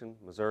Conservation,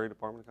 Missouri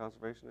Department of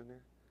Conservation in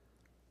here?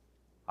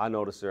 I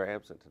noticed they're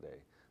absent today.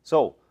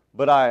 So,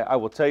 but I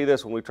will tell you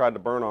this, when we tried to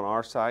burn on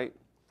our site,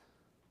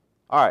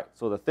 all right,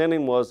 so the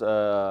thinning was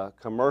a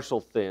commercial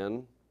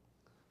thin.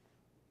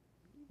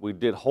 We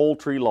did whole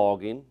tree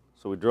logging,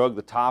 so we drug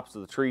the tops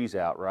of the trees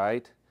out,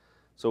 right?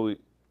 So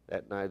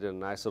that night did a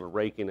nice little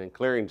raking and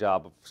clearing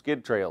job of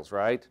skid trails,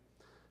 right?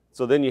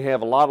 So then you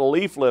have a lot of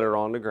leaf litter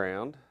on the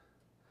ground,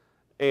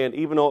 and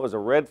even though it was a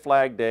red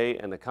flag day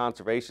and the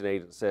conservation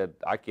agent said,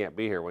 I can't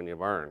be here when you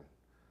burn,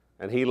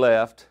 and he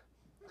left,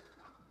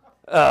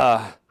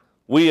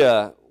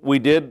 we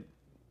did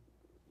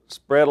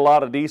spread a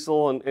lot of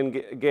diesel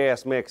and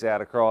gas mix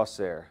out across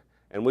there.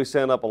 And we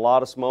sent up a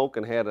lot of smoke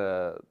and had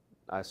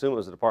I assume it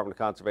was the Department of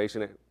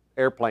Conservation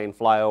airplane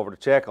fly over to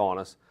check on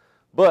us.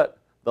 But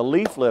the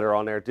leaf litter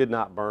on there did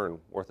not burn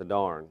worth a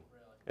darn.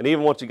 And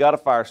even once you got a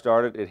fire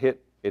started, it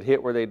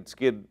hit where they'd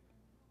skid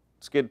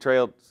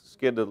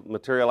the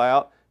material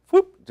out,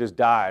 whoop, just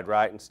died,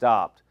 right, and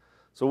stopped.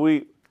 So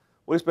we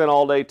spent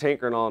all day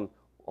tinkering on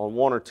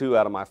 1 or 2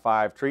 out of my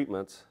 5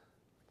 treatments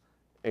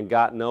and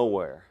got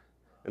nowhere.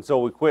 And so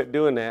we quit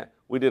doing that.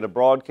 We did a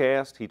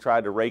broadcast. He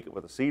tried to rake it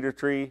with a cedar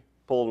tree,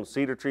 pulled a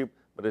cedar tree,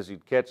 but as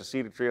you'd catch a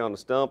cedar tree on the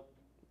stump,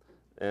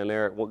 and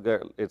there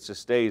it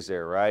just stays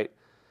there, right?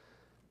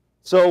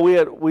 So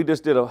we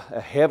just did a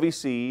heavy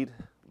seed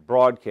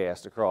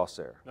broadcast across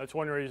there. That's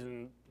one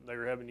reason they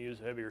were having to use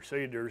heavier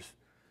seed. There's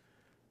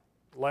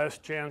less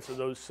chance of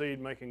those seed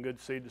making good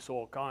seed to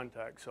soil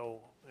contact. So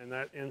in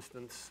that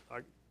instance,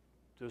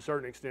 to a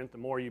certain extent, the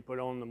more you put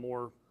on, the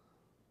more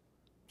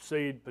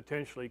seed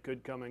potentially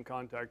could come in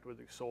contact with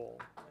the soil.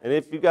 And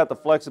if you've got the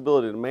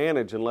flexibility to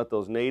manage and let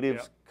those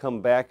natives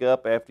come back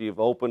up after you've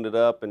opened it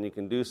up, and you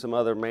can do some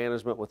other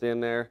management within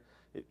there,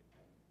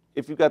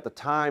 if you've got the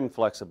time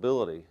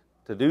flexibility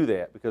to do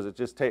that, because it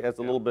just that's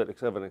a little bit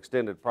of an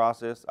extended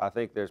process, I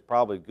think there's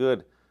probably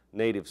good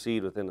native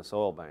seed within the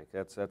soil bank.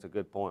 That's a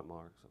good point,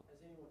 Mark. So. Has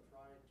anyone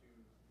tried to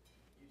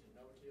use a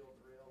no-till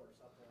drill or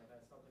something like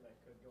that, something that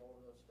could go over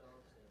those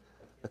stumps and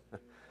do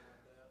anything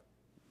like that?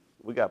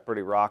 We got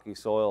pretty rocky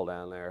soil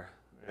down there,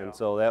 Yeah. and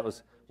so that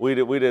was we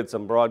did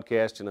some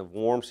broadcasting of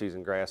warm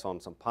season grass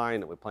on some pine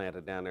that we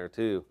planted down there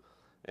too,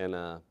 and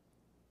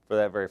for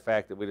that very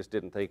fact that we just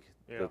didn't think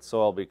that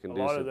soil would be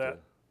conducive. A lot of that,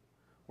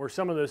 where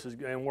some of this is,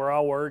 and where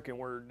I work and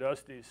where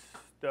Dusty's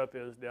stuff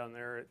is down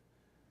there,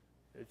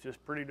 it's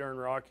just pretty darn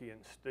rocky and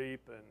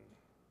steep, and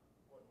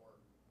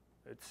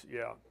it's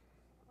I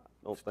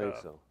don't think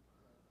so.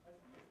 I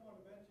just want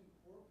to mention,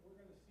 we're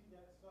going to see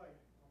that site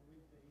on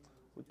Wednesday.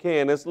 We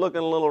can. It's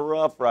looking a little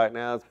rough right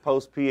now. It's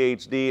post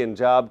PhD and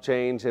job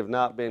change have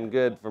not been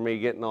good for me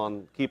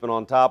keeping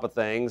on top of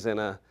things,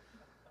 and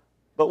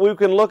but we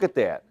can look at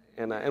that,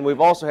 and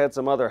we've also had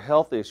some other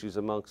health issues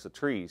amongst the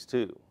trees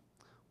too,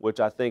 which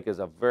I think is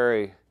a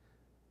very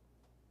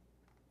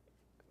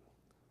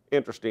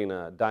interesting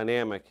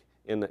dynamic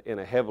in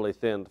a heavily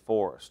thinned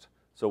forest.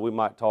 So we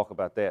might talk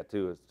about that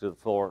too, to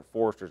the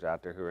foresters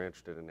out there who are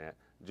interested in that.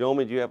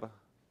 Jomi, do you have a? Another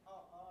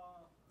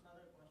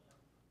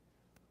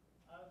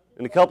question.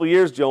 In a couple of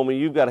years, Jomi,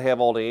 you've got to have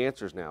all the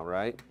answers now,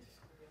 right?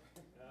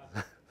 I've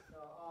been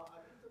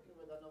talking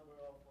with a number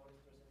of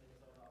foresters in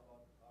Minnesota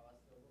about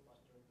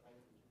silvopasture, trying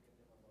to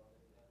educate them about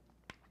it.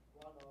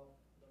 And one of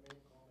the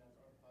main comments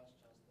or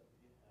questions that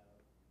we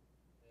have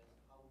is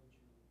how would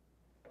you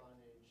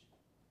manage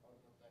or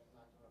protect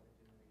natural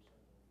regeneration?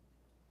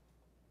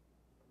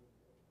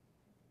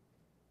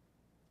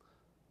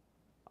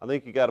 I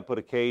think you got to put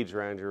a cage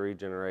around your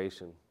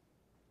regeneration.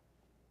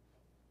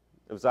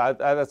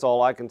 That's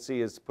all I can see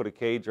is put a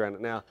cage around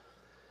it. Now,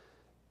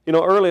 you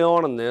know, early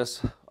on in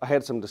this, I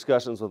had some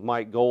discussions with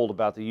Mike Gold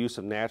about the use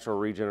of natural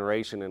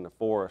regeneration in the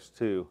forest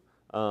too.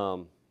 A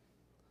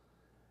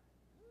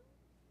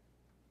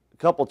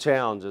couple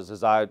challenges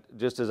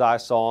just as I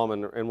saw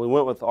them, and we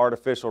went with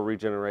artificial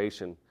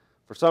regeneration.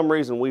 For some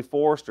reason, we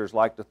foresters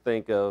like to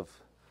think of,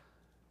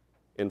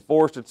 in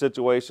forested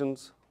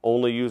situations,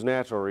 only use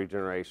natural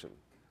regeneration.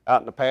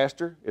 Out in the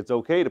pasture, it's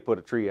okay to put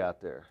a tree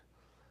out there.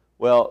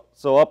 Well,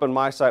 so up in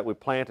my site, we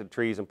planted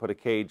trees and put a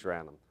cage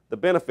around them. The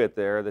benefit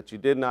there that you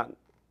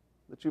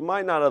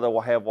might not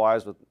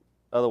otherwise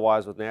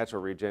with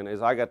natural regen is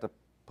I got to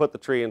put the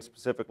tree in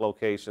specific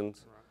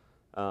locations.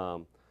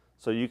 So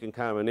you can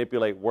kind of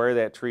manipulate where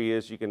that tree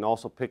is. You can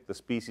also pick the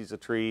species of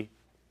tree.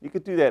 You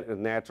could do that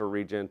in natural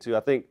regen too.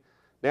 I think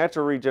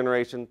natural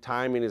regeneration,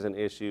 timing is an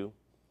issue.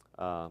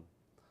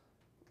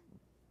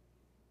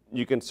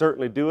 You can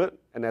certainly do it,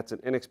 and that's an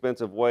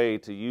inexpensive way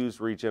to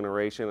use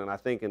regeneration, and I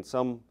think in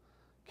some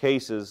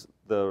cases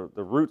the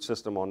root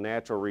system on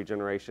natural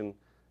regeneration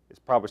is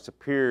probably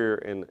superior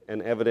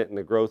and evident in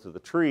the growth of the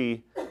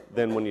tree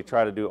than when you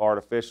try to do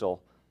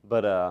artificial,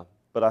 but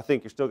I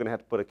think you're still going to have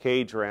to put a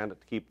cage around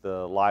it to keep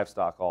the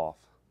livestock off.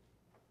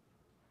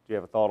 Do you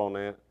have a thought on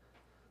that?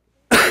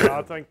 Yeah,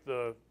 I think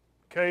the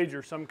cage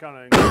or some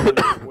kind of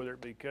enclosure, whether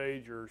it be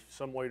cage or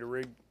some way to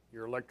rig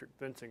your electric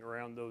fencing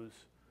around those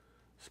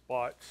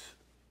spots,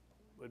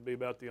 would be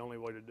about the only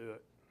way to do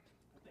it.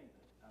 I think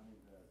that,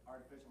 the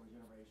artificial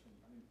regeneration,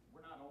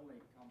 we're not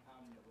only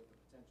compounding it with the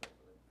potential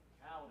for the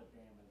cow to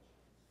damage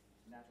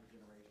natural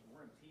regeneration,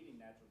 we're impeding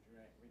natural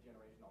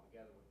regeneration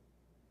altogether with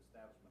the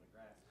establishment of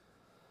grass.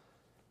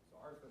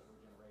 So artificial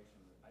regeneration,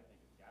 I think,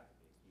 has got to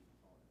be a key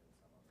component in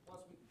some of it.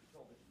 Plus, we can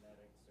control the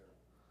genetics or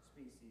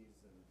species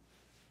and,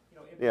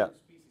 improve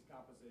species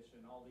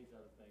composition, all these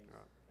other things.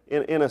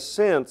 In a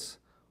sense,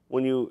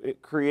 when you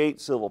create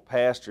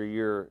silvopasture,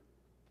 you're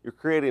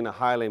creating a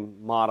highly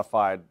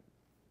modified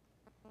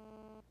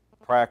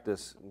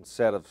practice and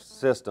set of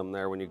system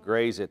there when you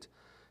graze it.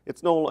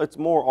 it's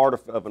more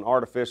of an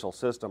artificial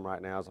system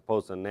right now as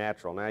opposed to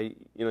natural. Now, you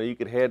know, you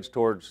could hedge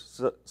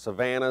towards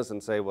savannas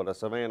and say, well, the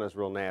savanna is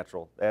real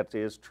natural. That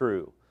is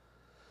true.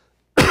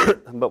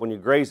 But when you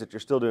graze it, you're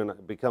still doing,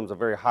 it becomes a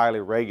very highly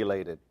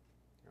regulated,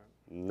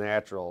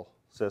 natural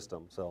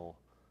system. So,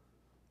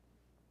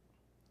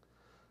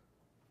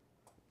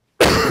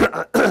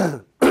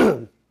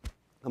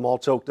 I'm all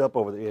choked up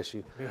over the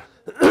issue. Yeah.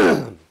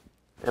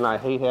 And I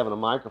hate having a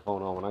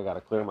microphone on when I got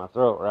to clear my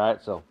throat,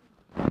 right? So,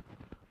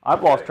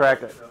 I've lost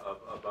track of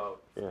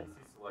about yeah.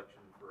 species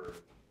selection for,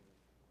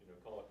 you know,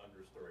 call it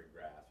understory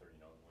grass, or, you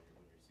know,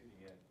 when you're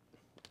seeding in.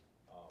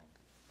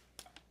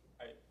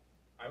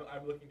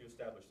 I'm looking to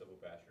establish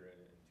silvopasture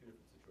in two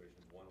different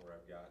situations. One where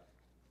I've got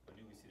a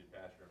newly seeded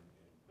pasture and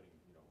putting,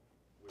 you know,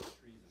 wood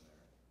trees in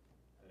there.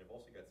 And I've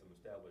also got some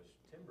established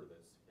timber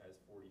that has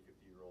 40,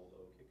 50-year-old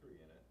oak hickory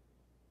in it.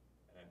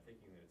 And I'm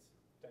thinking that it's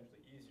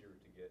potentially easier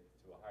to get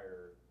to a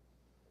higher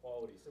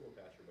quality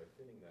silvopasture by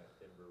thinning that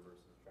timber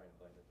versus trying to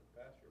plant it to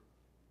pasture.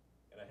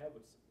 And I have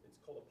it's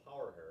called a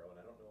power harrow, and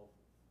I don't know if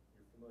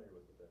you're familiar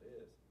with what that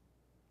is.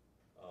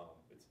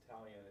 It's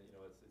Italian, you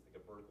know, it's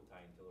like a vertical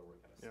tying tiller where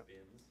it kind of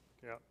spins.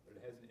 Yeah. But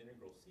it has an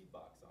integral seed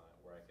box on it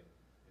where I can,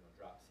 you know,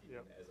 drop seed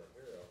in Yep. as a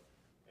harrow,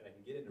 and I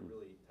can get into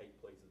really tight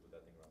places with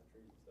that thing around the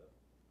trees and stuff.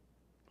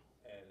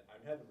 And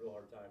I'm having a real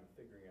hard time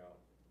figuring out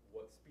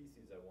what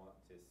species I want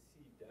to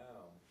seed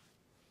down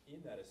in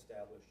that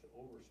established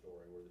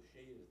overstory where the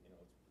shade is, you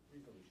know, it's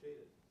reasonably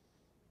shaded.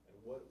 And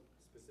what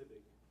specific,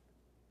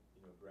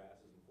 you know,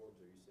 grasses and forbs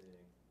are you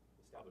saying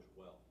establish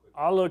well quickly?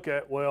 I look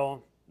at,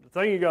 well, the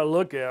thing you got to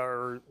look at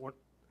are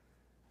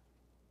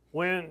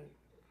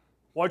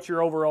what's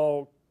your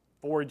overall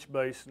forage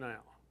base now?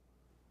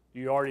 Do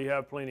you already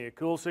have plenty of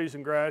cool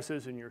season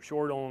grasses and you're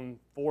short on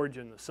forage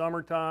in the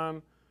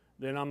summertime?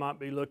 Then I might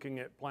be looking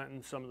at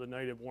planting some of the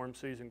native warm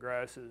season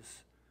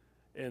grasses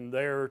in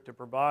there to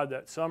provide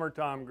that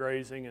summertime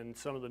grazing, and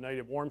some of the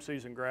native warm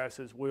season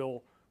grasses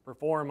will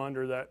perform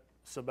under that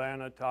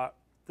savanna type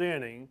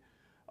thinning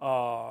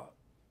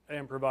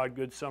and provide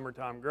good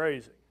summertime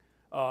grazing.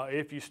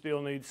 If you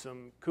still need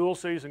some cool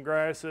season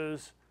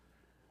grasses,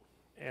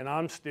 and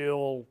I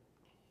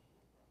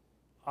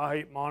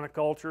hate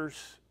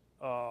monocultures,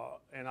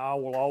 and I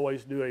will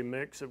always do a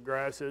mix of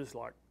grasses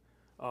like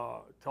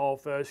tall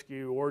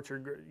fescue,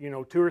 orchard, you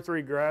know, 2 or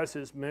 3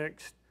 grasses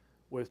mixed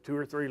with 2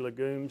 or 3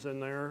 legumes in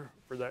there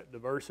for that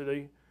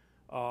diversity,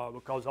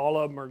 because all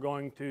of them are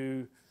going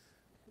to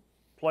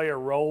play a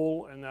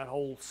role in that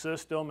whole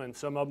system, and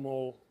some of them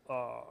will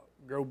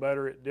grow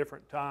better at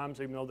different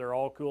times. Even though they're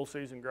all cool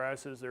season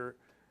grasses,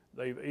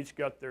 they've each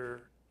got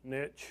their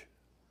niche.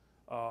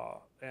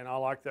 And I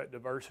like that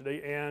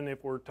diversity. And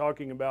if we're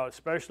talking about,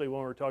 especially when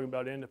we're talking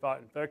about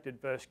endophyte infected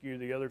fescue,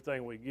 the other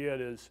thing we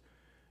get is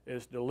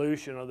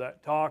dilution of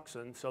that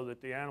toxin so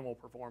that the animal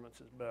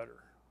performance is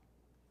better.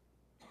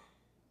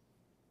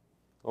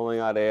 The only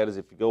thing I'd add is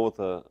if you go with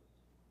a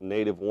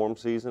native warm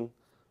season,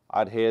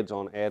 I'd hedge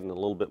on adding a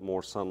little bit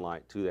more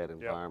sunlight to that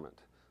environment.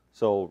 Yep.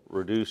 So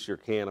reduce your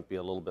canopy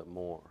a little bit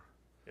more.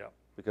 Yeah.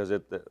 Because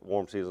the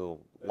warm season,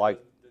 It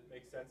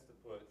makes sense to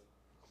put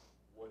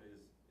what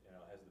is, you know,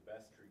 has the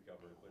best tree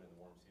cover to put in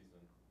the warm season,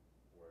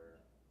 where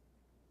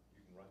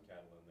you can run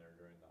cattle in there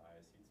during the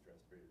highest heat stress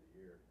period of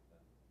the year,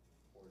 then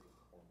forage will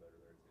perform better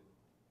there too.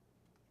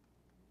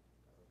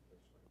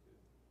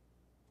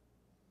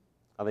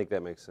 I think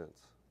that makes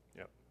sense.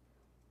 Yep.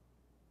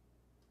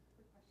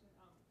 Quick question.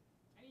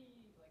 Any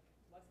like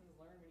lessons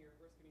learned when you were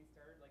first getting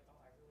started? Like, oh,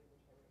 I really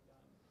wish I would have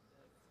done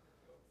this with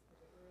goats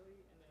particularly,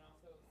 and then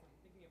also some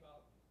thinking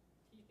about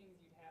key things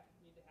you'd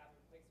need to have in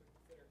place or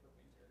consider for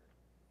winter.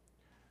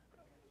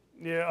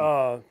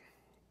 Yeah.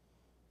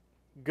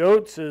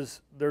 Goats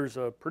there's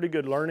a pretty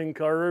good learning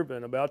curve,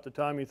 and about the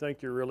time you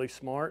think you're really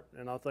smart,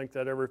 and I think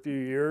that every few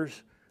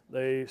years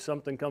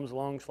something comes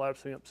along,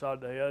 slaps me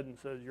upside the head and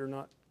says you're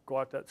not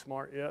quite that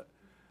smart yet.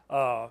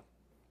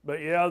 But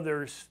yeah,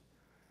 there's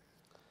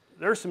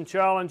some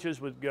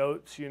challenges with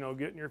goats, you know,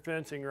 getting your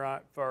fencing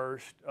right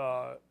first,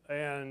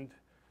 and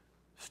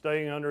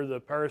staying under the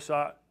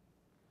parasite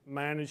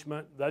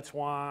management. That's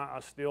why I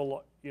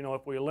still, you know,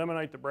 if we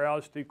eliminate the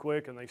browse too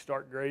quick and they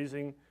start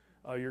grazing,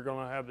 you're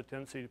going to have the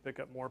tendency to pick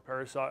up more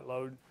parasite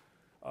load.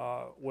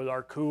 With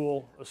our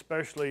cool,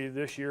 especially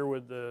this year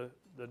with the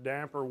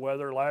damper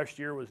weather. Last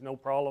year was no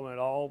problem at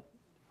all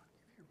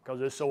because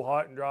it's so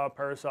hot and dry,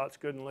 parasites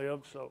couldn't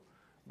live. So,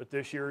 but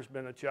this year has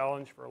been a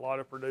challenge for a lot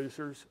of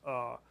producers.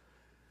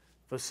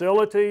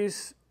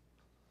 Facilities,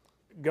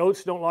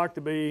 goats don't like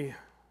to be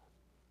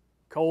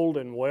cold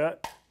and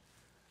wet,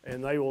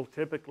 and they will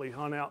typically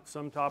hunt out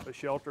some type of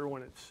shelter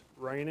when it's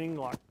raining.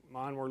 Like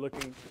mine, we're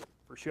looking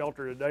for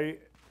shelter today.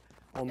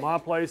 On my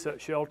place, that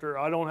shelter,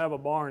 I don't have a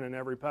barn in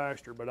every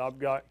pasture, but I've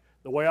got,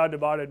 the way I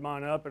divided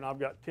mine up, and I've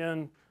got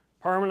 10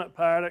 permanent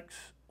paddocks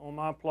on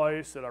my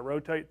place that I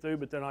rotate through,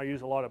 but then I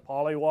use a lot of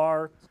poly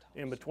wire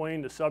in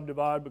between to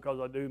subdivide because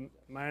I do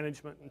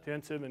management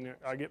intensive, and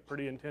I get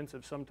pretty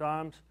intensive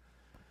sometimes.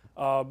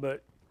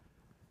 But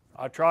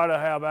I try to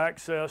have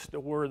access to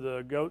where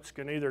the goats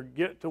can either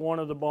get to one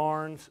of the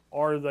barns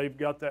or they've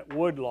got that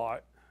wood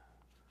lot,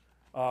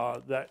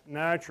 that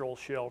natural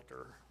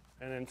shelter.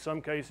 And in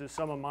some cases,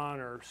 some of mine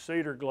are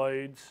cedar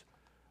glades,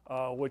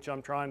 which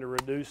I'm trying to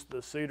reduce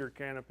the cedar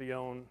canopy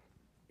on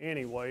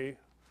anyway,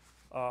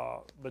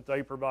 but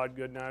they provide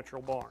good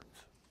natural barns.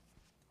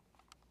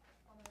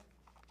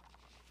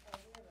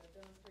 We have a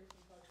demonstration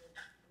project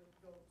with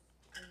goats,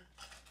 and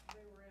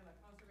they were in a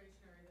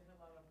conservation area that had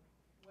a lot of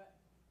wet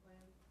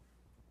land,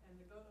 and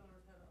the goat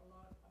owners had a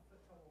lot of foot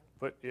trouble.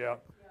 But yeah,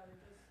 Yeah, they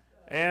just,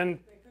 and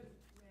they couldn't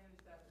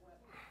manage that wet.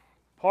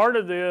 part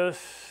of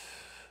this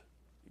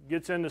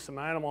gets into some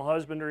animal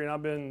husbandry, and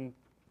I've been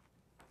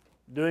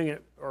doing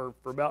it for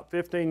about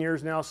 15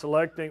 years now,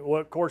 selecting.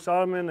 Well, of course,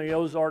 I'm in the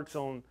Ozarks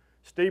on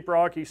steep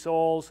rocky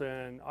soils,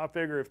 and I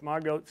figure if my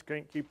goats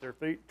can't keep their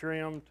feet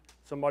trimmed,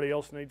 somebody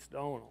else needs to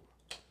own them.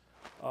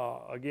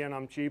 Again,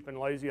 I'm cheap and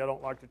lazy. I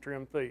don't like to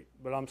trim feet,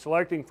 but I'm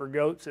selecting for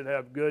goats that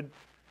have good,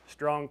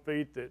 strong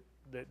feet that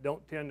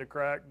don't tend to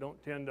crack,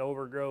 don't tend to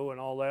overgrow and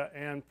all that,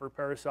 and for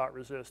parasite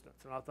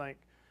resistance. And I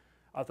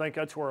think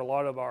that's where a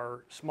lot of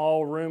our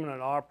small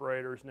ruminant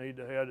operators need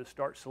to head, is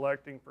start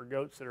selecting for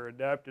goats that are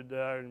adapted to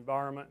that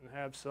environment and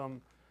have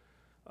some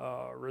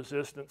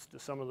resistance to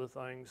some of the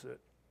things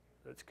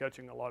that's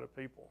catching a lot of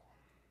people.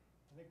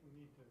 I think we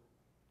need to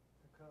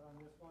cut on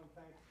this one.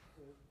 Thanks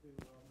to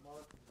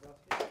Mark and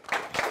Dusty.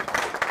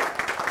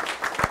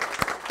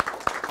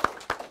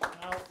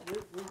 Now, we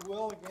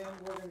will again,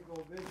 we're going to go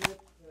visit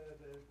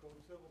the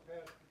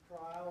Silvopasture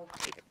trial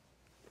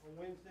on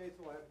Wednesday,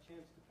 so we'll have a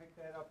chance to pick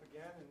that up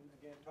again and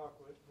again talk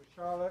with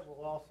Charlotte.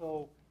 We'll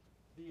also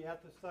be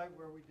at the site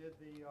where we did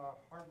the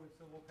hardwood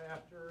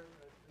Silvopasture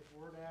at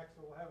Wordax,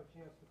 so we'll have a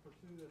chance to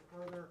pursue this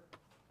further.